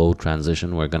of a slow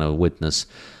transition. We're going to witness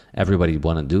everybody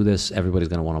want to do this. Everybody's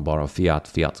going to want to borrow fiat.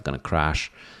 Fiat's going to crash.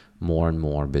 More and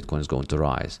more Bitcoin is going to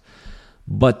rise.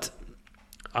 But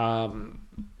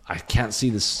I can't see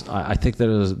this. I think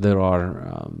there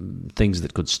are things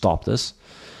that could stop this.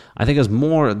 I think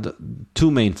there's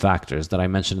two main factors that I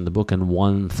mentioned in the book, and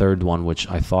one third one which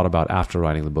I thought about after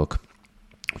writing the book,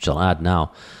 which I'll add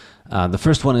now. The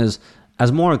first one is,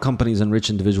 as more companies and rich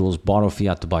individuals borrow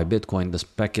fiat to buy Bitcoin, the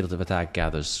speculative attack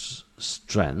gathers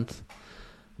strength.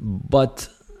 But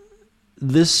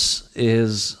this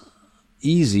is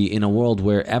easy in a world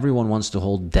where everyone wants to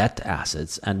hold debt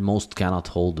assets and most cannot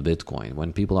hold Bitcoin.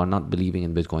 When people are not believing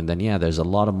in Bitcoin, then there's a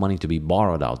lot of money to be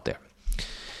borrowed out there.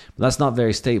 But that's not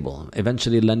very stable.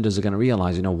 Eventually, lenders are going to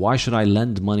realize, why should I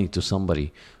lend money to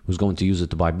somebody who's going to use it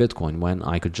to buy Bitcoin when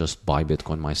I could just buy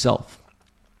Bitcoin myself?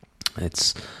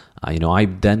 It's, I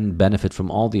then benefit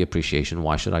from all the appreciation.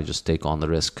 Why should I just take on the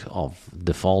risk of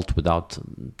default without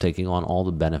taking on all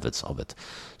the benefits of it?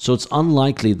 So it's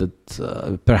unlikely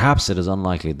that, perhaps it is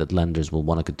unlikely that lenders will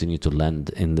want to continue to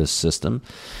lend in this system.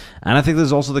 And I think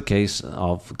there's also the case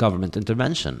of government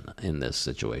intervention in this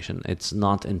situation. It's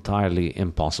not entirely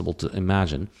impossible to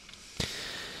imagine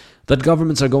that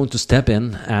governments are going to step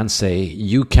in and say,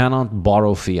 you cannot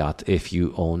borrow fiat if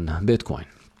you own Bitcoin.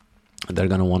 They're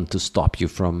going to want to stop you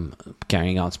from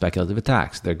carrying out speculative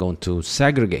attacks. They're going to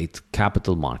segregate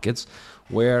capital markets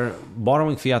where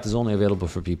borrowing fiat is only available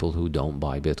for people who don't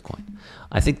buy Bitcoin.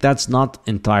 I think that's not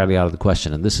entirely out of the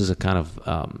question, and this is a kind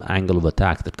of angle of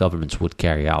attack that governments would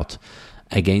carry out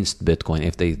against Bitcoin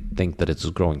if they think that it's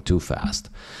growing too fast.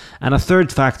 And a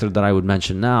third factor that I would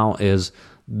mention now is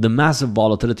the massive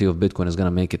volatility of Bitcoin is going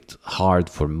to make it hard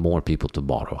for more people to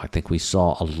borrow. I think we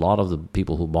saw a lot of the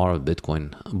people who borrowed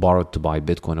to buy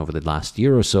Bitcoin over the last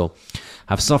year or so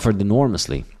have suffered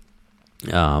enormously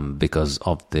because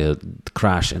of the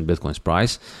crash in Bitcoin's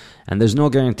price. And there's no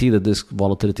guarantee that this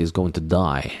volatility is going to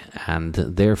die. And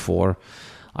therefore,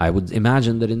 I would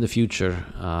imagine that in the future,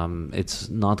 it's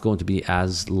not going to be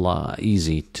as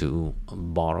easy to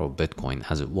borrow Bitcoin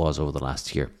as it was over the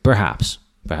last year. Perhaps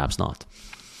not.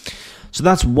 So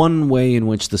that's one way in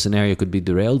which the scenario could be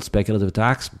derailed, speculative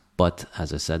attacks, but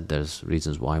as I said, there's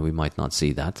reasons why we might not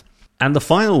see that. And the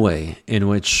final way in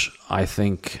which I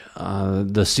think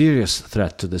the serious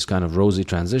threat to this kind of rosy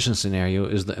transition scenario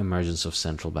is the emergence of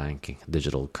central banking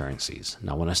digital currencies.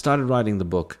 Now, when I started writing the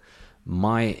book,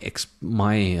 my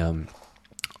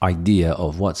idea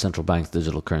of what central bank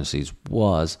digital currencies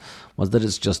was that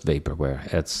it's just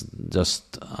vaporware. It's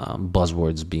just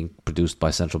buzzwords being produced by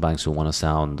central banks who want to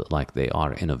sound like they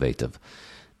are innovative.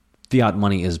 Fiat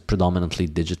money is predominantly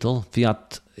digital.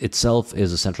 Fiat itself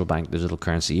is a central bank digital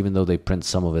currency. Even though they print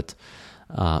some of it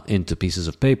into pieces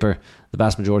of paper, the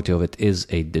vast majority of it is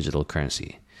a digital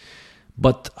currency.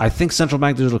 But I think central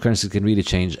bank digital currencies can really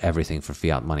change everything for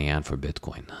fiat money and for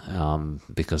Bitcoin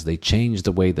because they change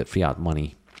the way that fiat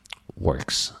money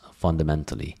works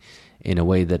fundamentally in a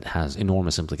way that has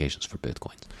enormous implications for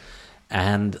Bitcoin.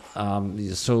 And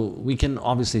so we can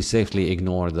obviously safely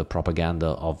ignore the propaganda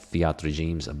of fiat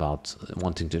regimes about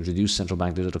wanting to introduce central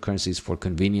bank digital currencies for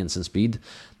convenience and speed.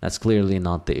 That's clearly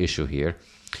not the issue here.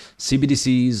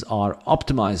 CBDCs are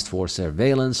optimized for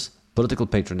surveillance, political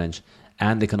patronage,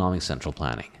 and economic central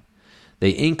planning.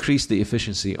 They increase the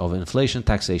efficiency of inflation,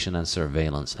 taxation, and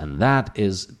surveillance, and that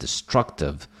is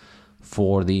destructive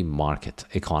for the market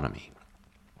economy.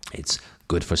 It's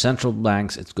good for central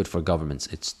banks, it's good for governments,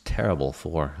 it's terrible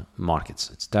for markets,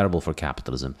 it's terrible for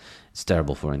capitalism, it's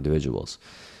terrible for individuals.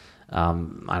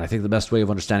 And I think the best way of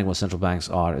understanding what central banks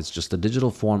are, it's just a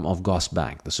digital form of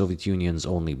Gosbank, the Soviet Union's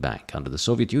only bank. Under the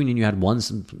Soviet Union, you had one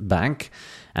bank,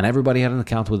 and everybody had an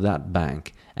account with that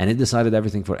bank, and it decided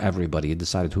everything for everybody. It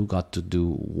decided who got to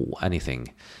do anything.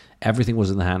 everything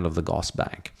was in the hand of the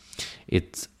Gosbank.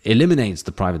 It eliminates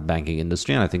the private banking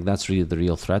industry, and I think that's really the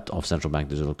real threat of central bank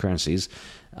digital currencies.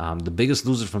 The biggest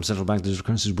loser from central bank digital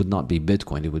currencies would not be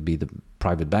Bitcoin, it would be the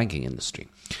private banking industry,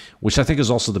 which I think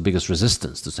is also the biggest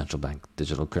resistance to central bank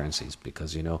digital currencies,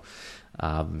 because,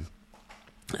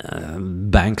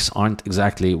 banks aren't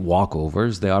exactly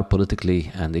walkovers. They are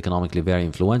politically and economically very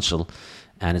influential,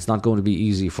 and it's not going to be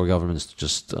easy for governments to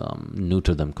just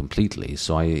neuter them completely.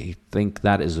 So I think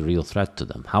that is a real threat to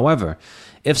them. However,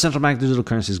 if central bank digital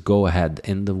currencies go ahead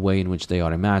in the way in which they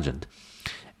are imagined,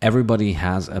 everybody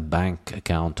has a bank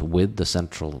account with the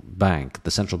central bank.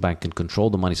 The central bank can control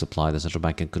the money supply. The central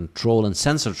bank can control and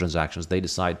censor transactions. They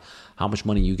decide how much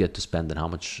money you get to spend and how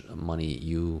much money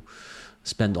you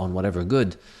spend on whatever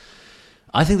good.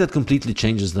 I think that completely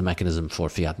changes the mechanism for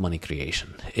fiat money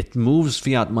creation. It moves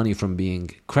fiat money from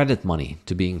being credit money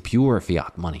to being pure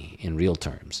fiat money in real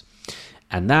terms.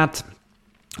 And that,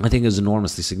 I think, is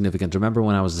enormously significant. Remember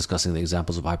when I was discussing the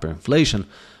examples of hyperinflation,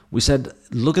 we said,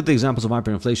 look at the examples of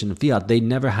hyperinflation in fiat. They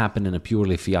never happen in a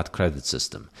purely fiat credit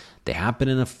system. They happen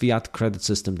in a fiat credit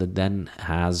system that then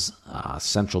has a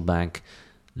central bank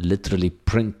literally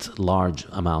print large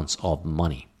amounts of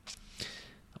money.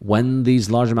 When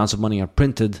these large amounts of money are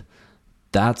printed,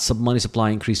 that money supply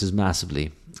increases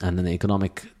massively, and then the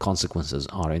economic consequences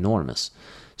are enormous.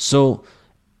 So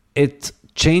it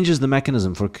changes the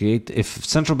mechanism for if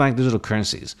central bank digital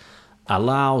currencies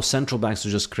allow central banks to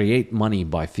just create money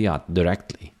by fiat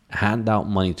directly, hand out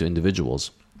money to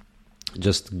individuals,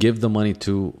 just give the money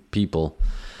to people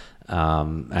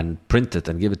and print it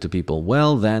and give it to people,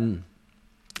 well, then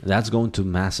that's going to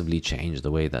massively change the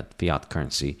way that fiat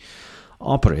currency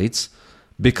operates,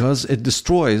 because it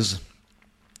destroys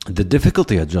the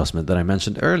difficulty adjustment that I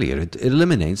mentioned earlier. It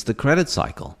eliminates the credit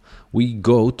cycle. We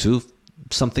go to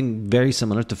something very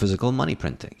similar to physical money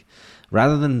printing.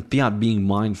 Rather than fiat being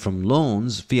mined from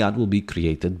loans, fiat will be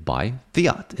created by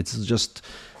fiat. It's just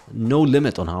no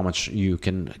limit on how much you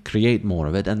can create more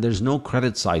of it, and there's no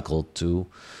credit cycle to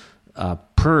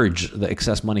purge the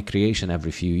excess money creation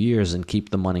every few years and keep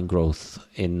the money growth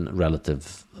in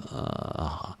relative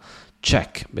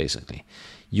check, basically.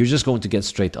 You're just going to get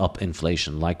straight up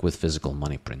inflation like with physical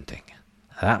money printing.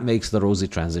 That makes the rosy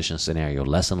transition scenario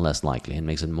less and less likely, and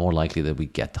makes it more likely that we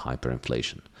get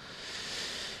hyperinflation.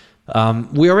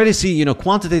 We already see,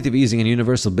 quantitative easing and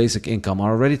universal basic income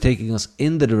are already taking us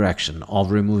in the direction of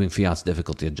removing fiat's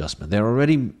difficulty adjustment. They're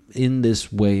already in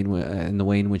this way, in the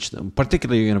way in which,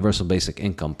 particularly universal basic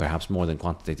income, perhaps more than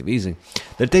quantitative easing,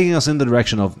 they're taking us in the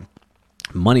direction of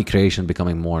money creation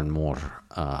becoming more and more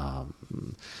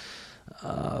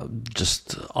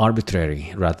just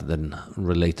arbitrary rather than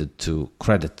related to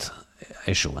credit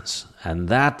issuance. And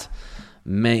that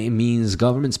means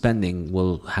government spending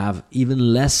will have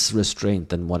even less restraint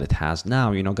than what it has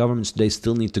now. Governments, they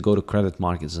still need to go to credit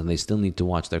markets, and they still need to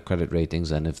watch their credit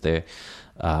ratings. And if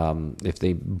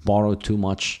they borrow too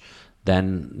much,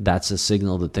 then that's a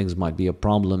signal that things might be a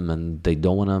problem, and they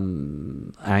don't want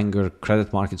to anger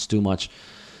credit markets too much.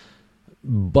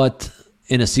 But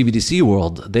in a CBDC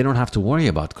world, they don't have to worry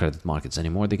about credit markets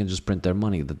anymore. They can just print their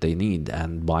money that they need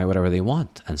and buy whatever they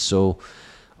want. And so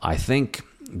I think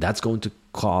that's going to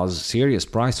cause serious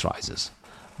price rises.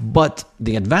 But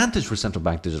the advantage for central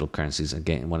bank digital currencies,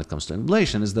 again, when it comes to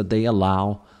inflation, is that they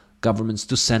allow governments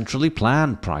to centrally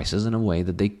plan prices in a way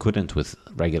that they couldn't with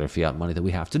regular fiat money that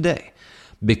we have today.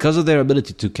 Because of their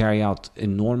ability to carry out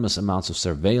enormous amounts of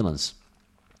surveillance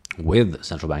with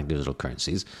central bank digital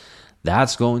currencies,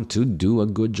 that's going to do a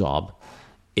good job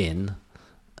in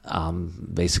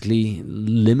basically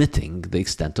limiting the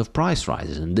extent of price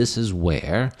rises. And this is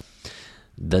where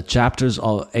the chapters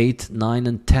of 8, 9,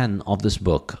 and 10 of this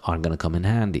book are going to come in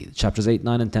handy. Chapters 8,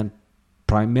 9, and 10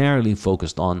 primarily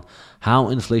focused on how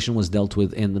inflation was dealt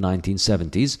with in the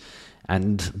 1970s.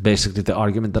 And basically the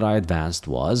argument that I advanced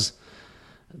was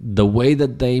the way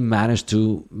that they managed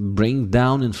to bring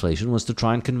down inflation was to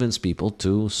try and convince people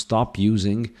to stop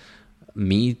using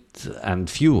meat and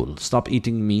fuel, stop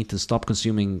eating meat and stop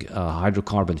consuming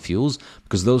hydrocarbon fuels,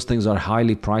 because those things are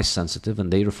highly price sensitive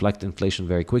and they reflect inflation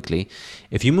very quickly.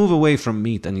 If you move away from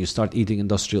meat and you start eating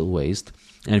industrial waste,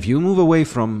 and if you move away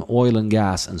from oil and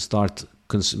gas and start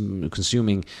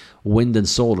consuming wind and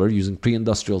solar using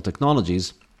pre-industrial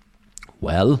technologies,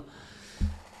 well,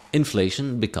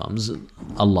 inflation becomes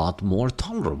a lot more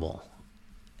tolerable.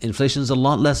 Inflation is a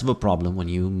lot less of a problem when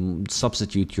you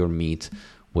substitute your meat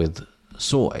with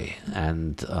soy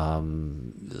and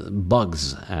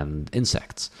bugs and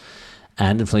insects.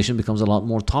 And inflation becomes a lot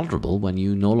more tolerable when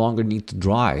you no longer need to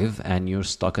drive and you're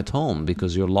stuck at home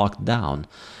because you're locked down.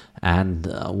 And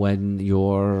when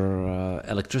your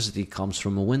electricity comes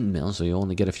from a windmill, so you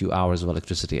only get a few hours of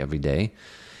electricity every day,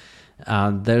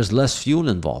 there's less fuel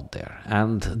involved there.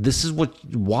 And this is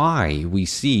why we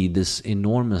see this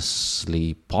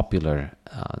enormously popular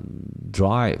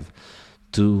drive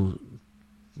to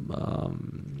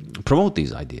promote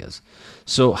these ideas.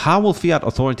 So how will fiat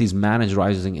authorities manage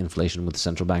rising inflation with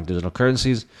central bank digital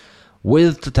currencies?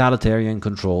 With totalitarian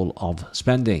control of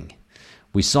spending.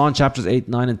 We saw in chapters 8,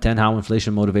 9, and 10 how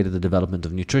inflation motivated the development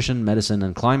of nutrition, medicine,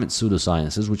 and climate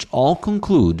pseudosciences, which all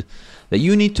conclude that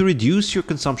you need to reduce your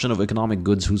consumption of economic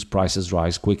goods whose prices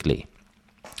rise quickly,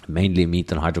 mainly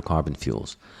meat and hydrocarbon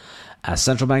fuels. As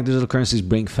central bank digital currencies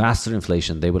bring faster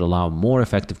inflation, they would allow more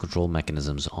effective control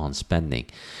mechanisms on spending.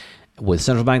 With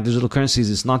central bank digital currencies,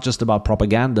 it's not just about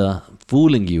propaganda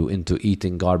fooling you into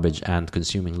eating garbage and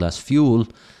consuming less fuel.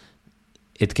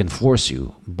 It can force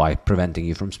you by preventing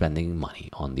you from spending money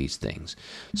on these things.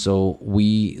 So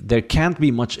there can't be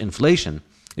much inflation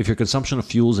if your consumption of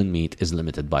fuels and meat is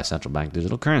limited by central bank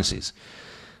digital currencies.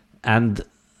 And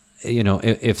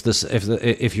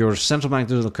if your central bank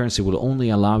digital currency will only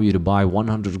allow you to buy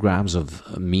 100 grams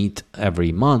of meat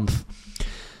every month,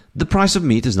 the price of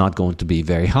meat is not going to be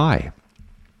very high.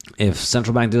 If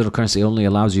central bank digital currency only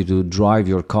allows you to drive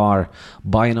your car,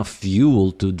 buy enough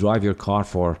fuel to drive your car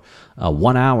for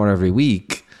 1 hour every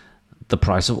week, the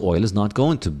price of oil is not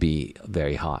going to be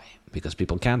very high because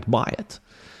people can't buy it.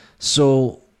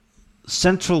 So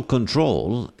central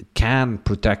control can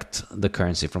protect the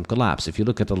currency from collapse. If you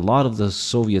look at a lot of the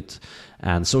Soviet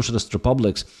and socialist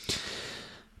republics,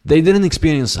 they didn't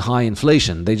experience high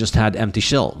inflation. They just had empty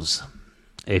shelves.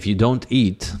 If you don't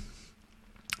eat,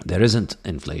 there isn't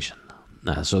inflation.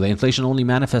 So the inflation only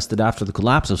manifested after the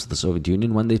collapse of the Soviet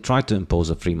Union when they tried to impose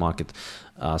a free market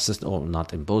system, or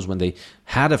not impose, when they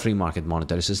had a free market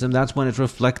monetary system. That's when it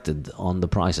reflected on the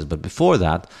prices. But before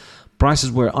that,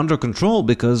 prices were under control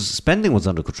because spending was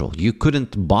under control. You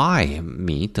couldn't buy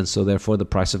meat, and so therefore the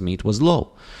price of meat was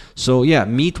low. So yeah,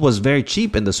 meat was very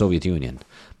cheap in the Soviet Union,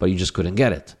 but you just couldn't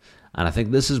get it. And I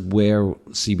think this is where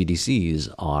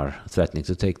CBDCs are threatening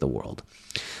to take the world.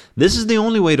 This is the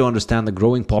only way to understand the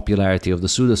growing popularity of the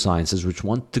pseudosciences which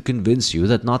want to convince you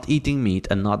that not eating meat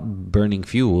and not burning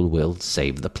fuel will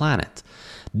save the planet.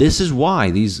 This is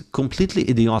why these completely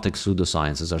idiotic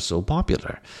pseudosciences are so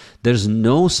popular. There's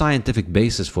no scientific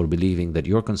basis for believing that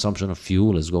your consumption of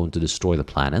fuel is going to destroy the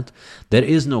planet. There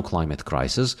is no climate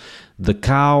crisis. The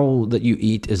cow that you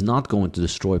eat is not going to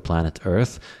destroy planet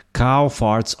Earth. Cow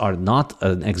farts are not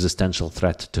an existential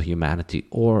threat to humanity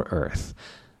or Earth.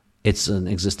 It's an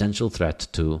existential threat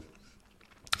to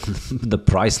the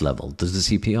price level, to the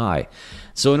CPI.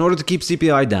 So in order to keep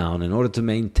CPI down, in order to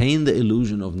maintain the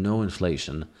illusion of no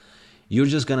inflation, you're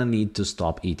just going to need to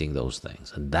stop eating those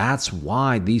things. And that's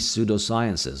why these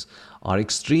pseudosciences are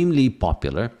extremely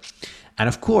popular. And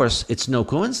of course, it's no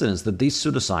coincidence that these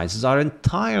pseudosciences are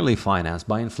entirely financed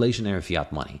by inflationary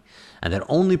fiat money. And their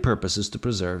only purpose is to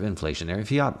preserve inflationary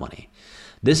fiat money.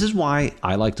 This is why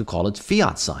I like to call it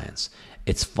fiat science.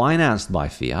 It's financed by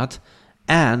fiat,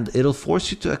 and it'll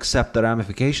force you to accept the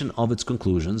ramification of its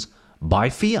conclusions by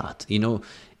fiat.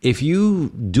 If you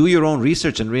do your own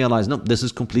research and realize, no, this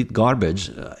is complete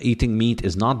garbage, eating meat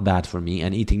is not bad for me,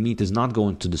 and eating meat is not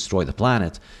going to destroy the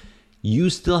planet, you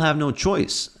still have no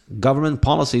choice. Government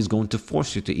policy is going to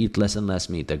force you to eat less and less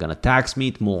meat. They're going to tax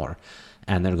meat more,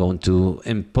 and they're going to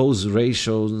impose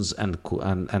ratios and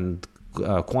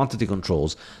quantity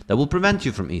controls that will prevent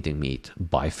you from eating meat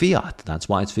by fiat. That's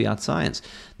why it's fiat science.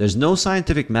 There's no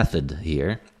scientific method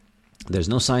here. There's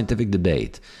no scientific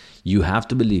debate. You have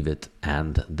to believe it,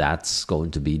 and that's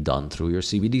going to be done through your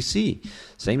CBDC.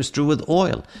 Same is true with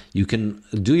oil. You can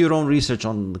do your own research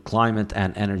on climate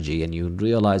and energy, and you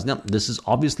realize, no, this is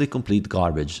obviously complete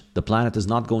garbage. The planet is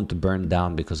not going to burn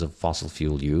down because of fossil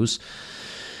fuel use.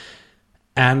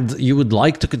 And you would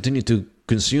like to continue to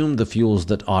consume the fuels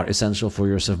that are essential for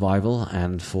your survival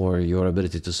and for your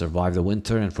ability to survive the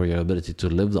winter and for your ability to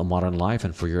live a modern life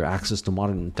and for your access to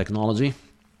modern technology.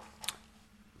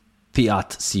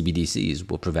 Fiat CBDCs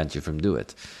will prevent you from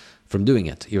doing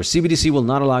it. Your CBDC will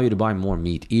not allow you to buy more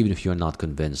meat, even if you're not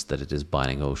convinced that it is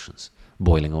boiling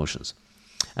oceans.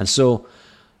 And so,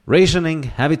 rationing,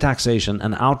 heavy taxation,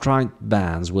 and outright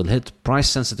bans will hit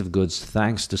price-sensitive goods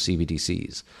thanks to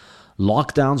CBDCs.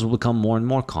 Lockdowns will become more and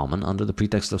more common under the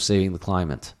pretext of saving the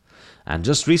climate. And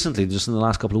just recently, just in the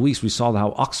last couple of weeks, we saw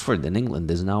how Oxford in England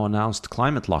has now announced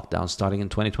climate lockdown starting in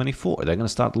 2024. They're going to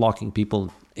start locking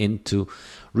people into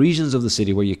regions of the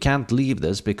city where you can't leave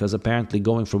this, because apparently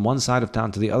going from one side of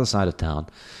town to the other side of town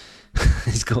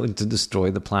is going to destroy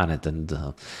the planet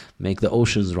and make the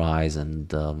oceans rise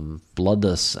and flood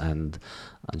us and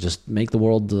just make the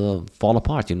world fall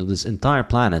apart. This entire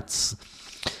planet's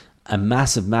a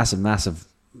massive, massive, massive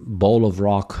ball of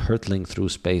rock hurtling through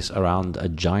space around a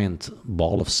giant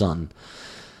ball of sun.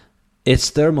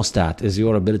 Its thermostat is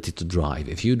your ability to drive.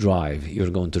 If you drive, you're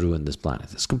going to ruin this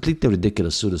planet. It's completely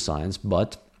ridiculous pseudoscience,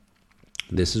 but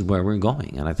this is where we're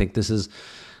going. And I think this is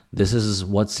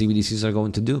what CBDCs are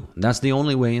going to do. That's the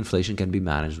only way inflation can be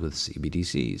managed with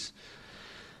CBDCs.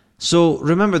 So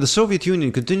remember, the Soviet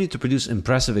Union continued to produce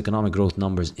impressive economic growth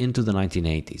numbers into the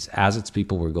 1980s as its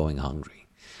people were going hungry.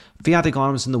 Fiat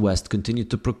economists in the West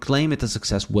continued to proclaim it a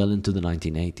success well into the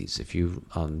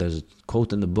 1980s. There's a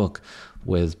quote in the book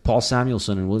with Paul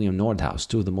Samuelson and William Nordhaus,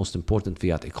 two of the most important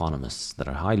Fiat economists that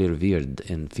are highly revered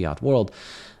in Fiat world.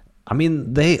 I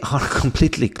mean, they are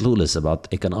completely clueless about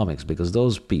economics, because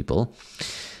those people,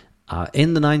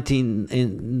 in the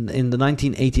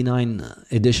 1989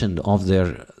 edition of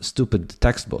their stupid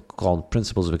textbook called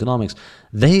Principles of Economics,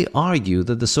 they argue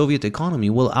that the Soviet economy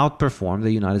will outperform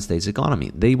the United States economy.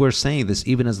 They were saying this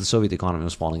even as the Soviet economy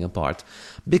was falling apart,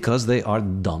 because they are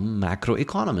dumb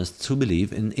macroeconomists who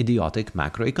believe in idiotic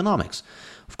macroeconomics.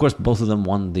 Of course, both of them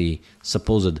won the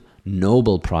supposed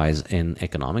Nobel Prize in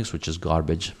Economics, which is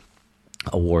garbage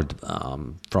award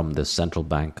from the Central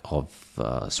Bank of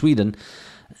Sweden.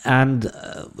 And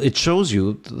it shows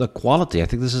you the quality. I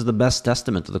think this is the best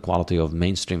testament to the quality of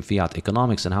mainstream fiat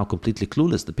economics and how completely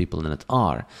clueless the people in it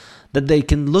are, that they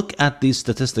can look at these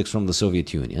statistics from the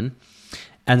Soviet Union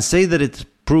and say that it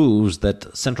proves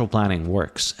that central planning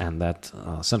works and that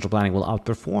central planning will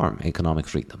outperform economic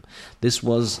freedom. This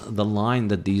was the line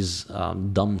that these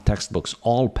dumb textbooks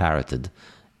all parroted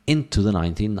into the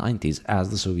 1990s as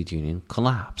the Soviet Union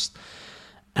collapsed.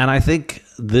 And I think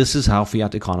this is how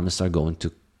fiat economists are going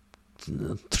to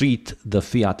treat the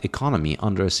fiat economy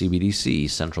under a CBDC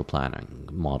central planning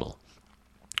model.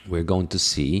 We're going to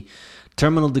see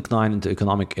terminal decline into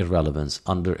economic irrelevance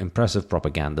under impressive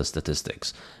propaganda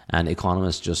statistics, and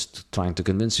economists just trying to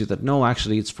convince you that no,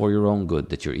 actually it's for your own good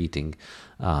that you're eating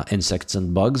insects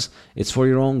and bugs. It's for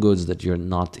your own goods that you're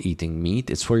not eating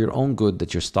meat. It's for your own good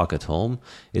that you're stuck at home.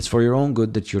 It's for your own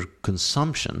good that your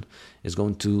consumption is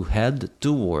going to head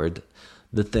toward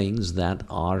the things that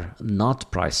are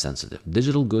not price sensitive.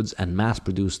 Digital goods and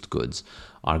mass-produced goods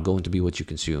are going to be what you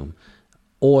consume.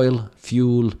 Oil,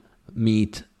 fuel,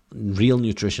 meat, real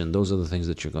nutrition, those are the things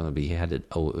that you're going to be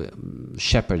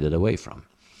shepherded away from.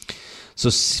 So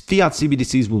fiat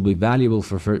CBDCs will be valuable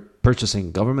for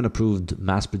purchasing government-approved,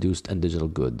 mass-produced and digital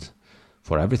goods.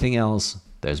 For everything else,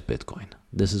 there's Bitcoin.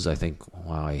 This is, I think,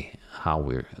 how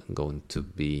we're going to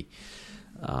be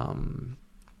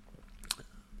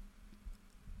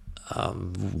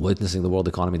witnessing the world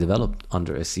economy develop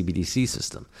under a CBDC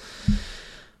system.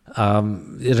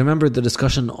 Remember the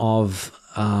discussion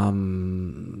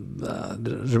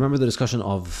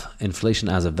of inflation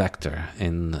as a vector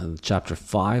in chapter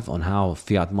 5 on how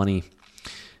fiat money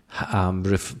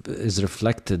is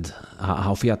reflected,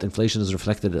 how fiat inflation is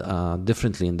reflected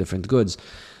differently in different goods.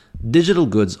 Digital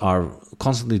goods are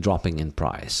constantly dropping in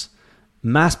price.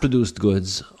 Mass-produced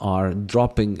goods are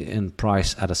dropping in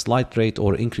price at a slight rate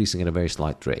or increasing at a very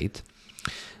slight rate.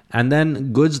 And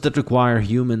then goods that require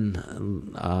goods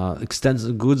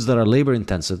that are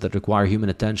labor-intensive, that require human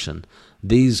attention,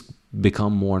 these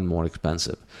become more and more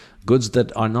expensive. Goods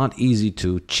that are not easy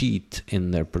to cheat in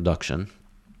their production,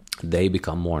 they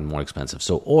become more and more expensive.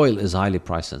 So oil is highly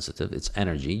price-sensitive. It's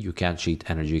energy. You can't cheat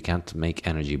energy. You can't make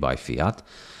energy by fiat.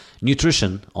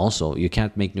 Nutrition, also, you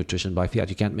can't make nutrition by fiat.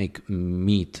 You can't make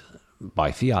meat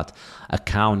by fiat. A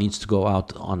cow needs to go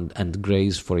out and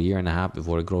graze for a year and a half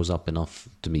before it grows up enough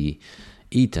to be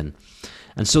eaten.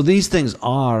 And so these things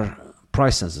are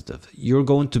price sensitive. You're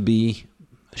going to be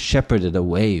shepherded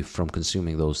away from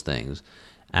consuming those things,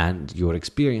 and your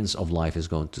experience of life is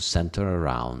going to center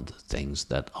around things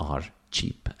that are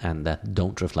cheap and that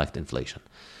don't reflect inflation.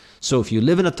 So if you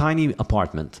live in a tiny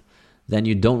apartment, then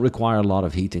you don't require a lot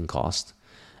of heating cost.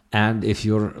 And if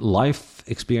your life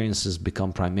experiences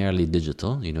become primarily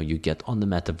digital, you get on the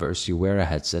metaverse, you wear a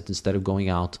headset instead of going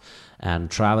out and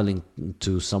traveling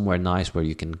to somewhere nice where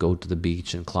you can go to the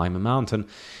beach and climb a mountain.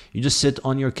 You just sit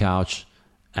on your couch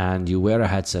and you wear a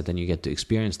headset and you get to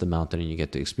experience the mountain and you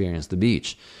get to experience the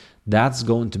beach. That's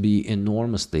going to be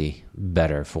enormously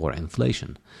better for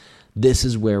inflation. This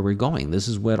is where we're going. This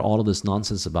is where all of this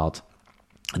nonsense about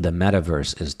The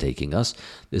metaverse is taking us.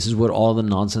 This is where all the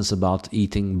nonsense about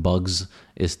eating bugs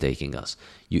is taking us.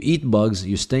 You eat bugs,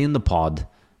 you stay in the pod,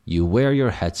 you wear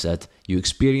your headset, you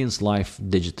experience life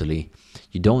digitally.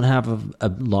 You don't have a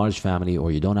large family,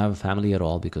 or you don't have a family at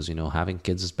all because, having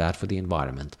kids is bad for the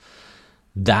environment.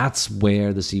 That's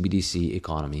where the CBDC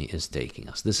economy is taking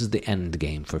us. This is the end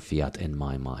game for fiat in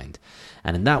my mind.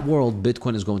 And in that world,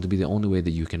 Bitcoin is going to be the only way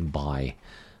that you can buy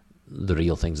the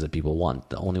real things that people want,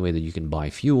 the only way that you can buy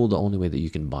fuel, the only way that you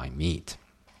can buy meat.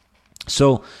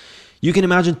 So you can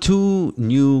imagine two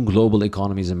new global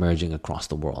economies emerging across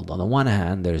the world. On the one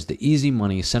hand, there's the easy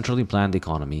money, centrally planned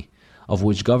economy, of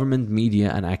which government,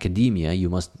 media, and academia you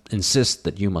must insist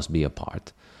that you must be a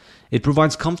part. It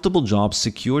provides comfortable jobs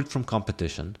secured from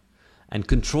competition and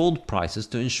controlled prices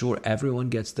to ensure everyone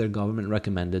gets their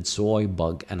government-recommended soy,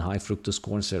 bug, and high-fructose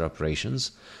corn syrup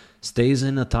rations, stays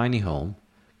in a tiny home,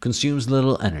 consumes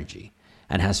little energy,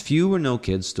 and has few or no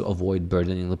kids to avoid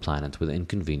burdening the planet with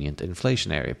inconvenient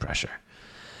inflationary pressure.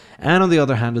 And on the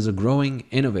other hand is a growing,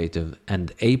 innovative,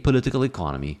 and apolitical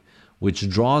economy which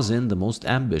draws in the most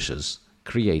ambitious,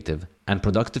 creative, and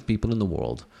productive people in the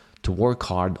world to work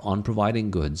hard on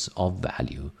providing goods of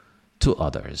value to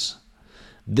others.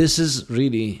 This is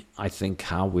really, I think,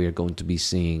 how we're going to be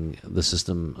seeing the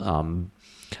system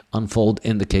unfold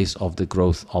in the case of the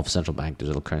growth of central bank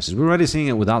digital currencies. We're already seeing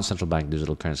it without central bank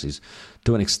digital currencies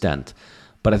to an extent,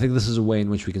 but I think this is a way in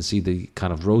which we can see the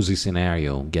kind of rosy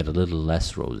scenario get a little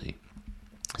less rosy.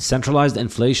 Centralized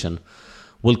inflation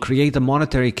will create a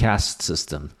monetary caste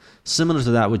system similar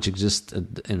to that which exists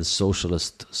in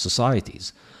socialist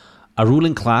societies. A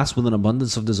ruling class with an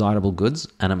abundance of desirable goods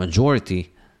and a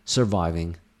majority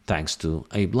surviving thanks to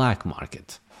a black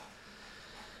market.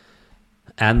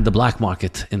 And the black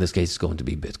market, in this case, is going to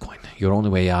be Bitcoin. Your only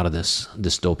way out of this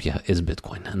dystopia is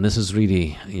Bitcoin. And this is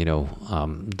really,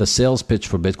 the sales pitch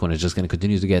for Bitcoin is just going to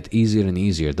continue to get easier and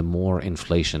easier the more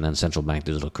inflation and central bank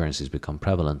digital currencies become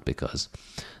prevalent, because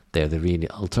they're the real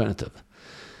alternative.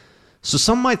 So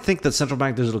some might think that central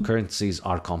bank digital currencies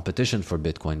are competition for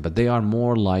Bitcoin, but they are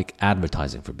more like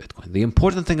advertising for Bitcoin. The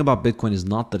important thing about Bitcoin is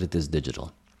not that it is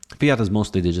digital. Fiat is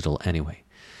mostly digital anyway.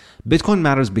 Bitcoin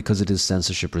matters because it is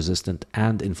censorship resistant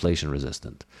and inflation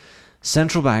resistant.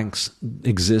 Central banks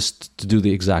exist to do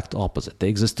the exact opposite. They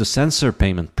exist to censor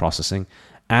payment processing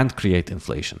and create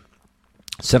inflation.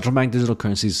 Central bank digital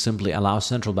currencies simply allow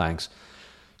central banks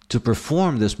to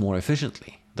perform this more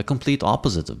efficiently, the complete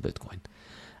opposite of Bitcoin.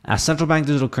 As central bank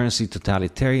digital currency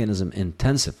totalitarianism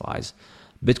intensifies,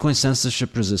 Bitcoin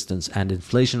censorship resistance and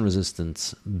inflation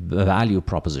resistance value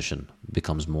proposition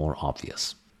becomes more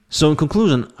obvious. So in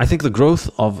conclusion, I think the growth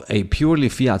of a purely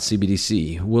fiat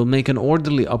CBDC will make an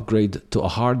orderly upgrade to a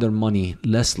harder money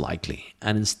less likely,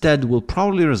 and instead will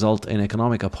probably result in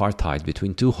economic apartheid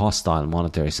between two hostile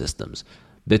monetary systems,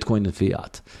 Bitcoin and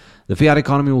fiat. The fiat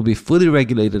economy will be fully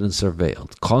regulated and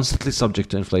surveilled, constantly subject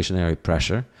to inflationary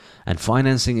pressure, and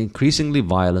financing increasingly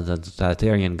violent and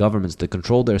totalitarian governments that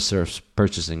control their serfs'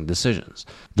 purchasing decisions.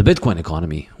 The Bitcoin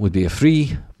economy would be a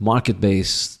free market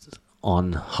based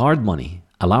on hard money,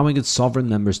 allowing its sovereign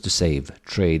members to save,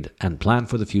 trade, and plan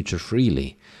for the future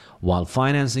freely, while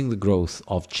financing the growth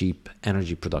of cheap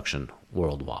energy production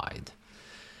worldwide.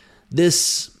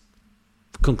 This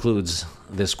concludes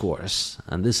this course,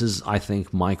 and this is, I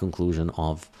think, my conclusion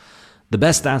of the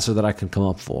best answer that I can come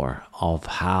up for of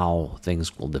how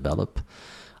things will develop.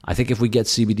 I think if we get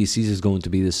CBDCs, it's going to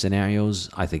be the scenarios.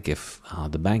 I think if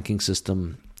the banking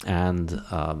system and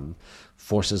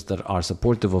forces that are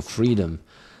supportive of freedom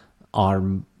are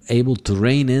able to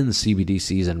rein in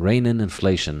CBDCs and rein in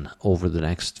inflation over the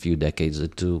next few decades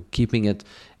into keeping it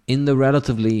in the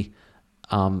relatively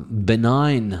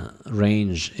benign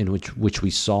range in which we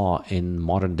saw in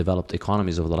modern developed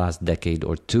economies over the last decade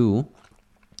or two.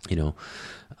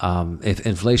 If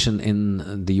inflation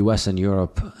in the US and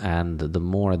Europe and the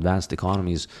more advanced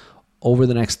economies over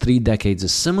the next 3 decades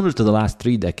is similar to the last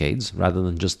 3 decades rather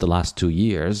than just the last 2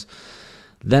 years,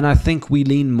 then I think we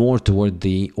lean more toward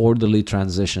the orderly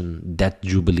transition debt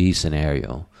jubilee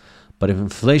scenario. But if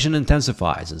inflation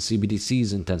intensifies and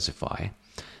CBDCs intensify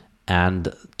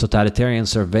and totalitarian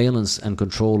surveillance and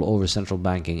control over central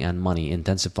banking and money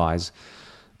intensifies,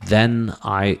 then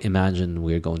I imagine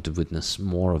we're going to witness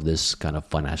more of this kind of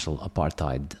financial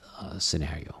apartheid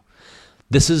scenario.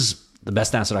 This is the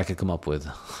best answer I could come up with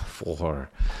for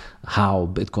how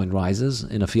Bitcoin rises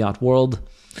in a fiat world.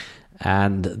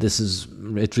 And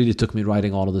it really took me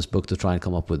writing all of this book to try and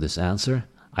come up with this answer.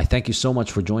 I thank you so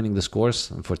much for joining this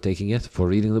course and for taking it, for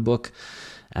reading the book,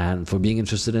 and for being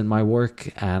interested in my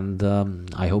work. And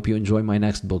I hope you enjoy my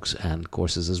next books and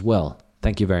courses as well.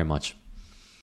 Thank you very much.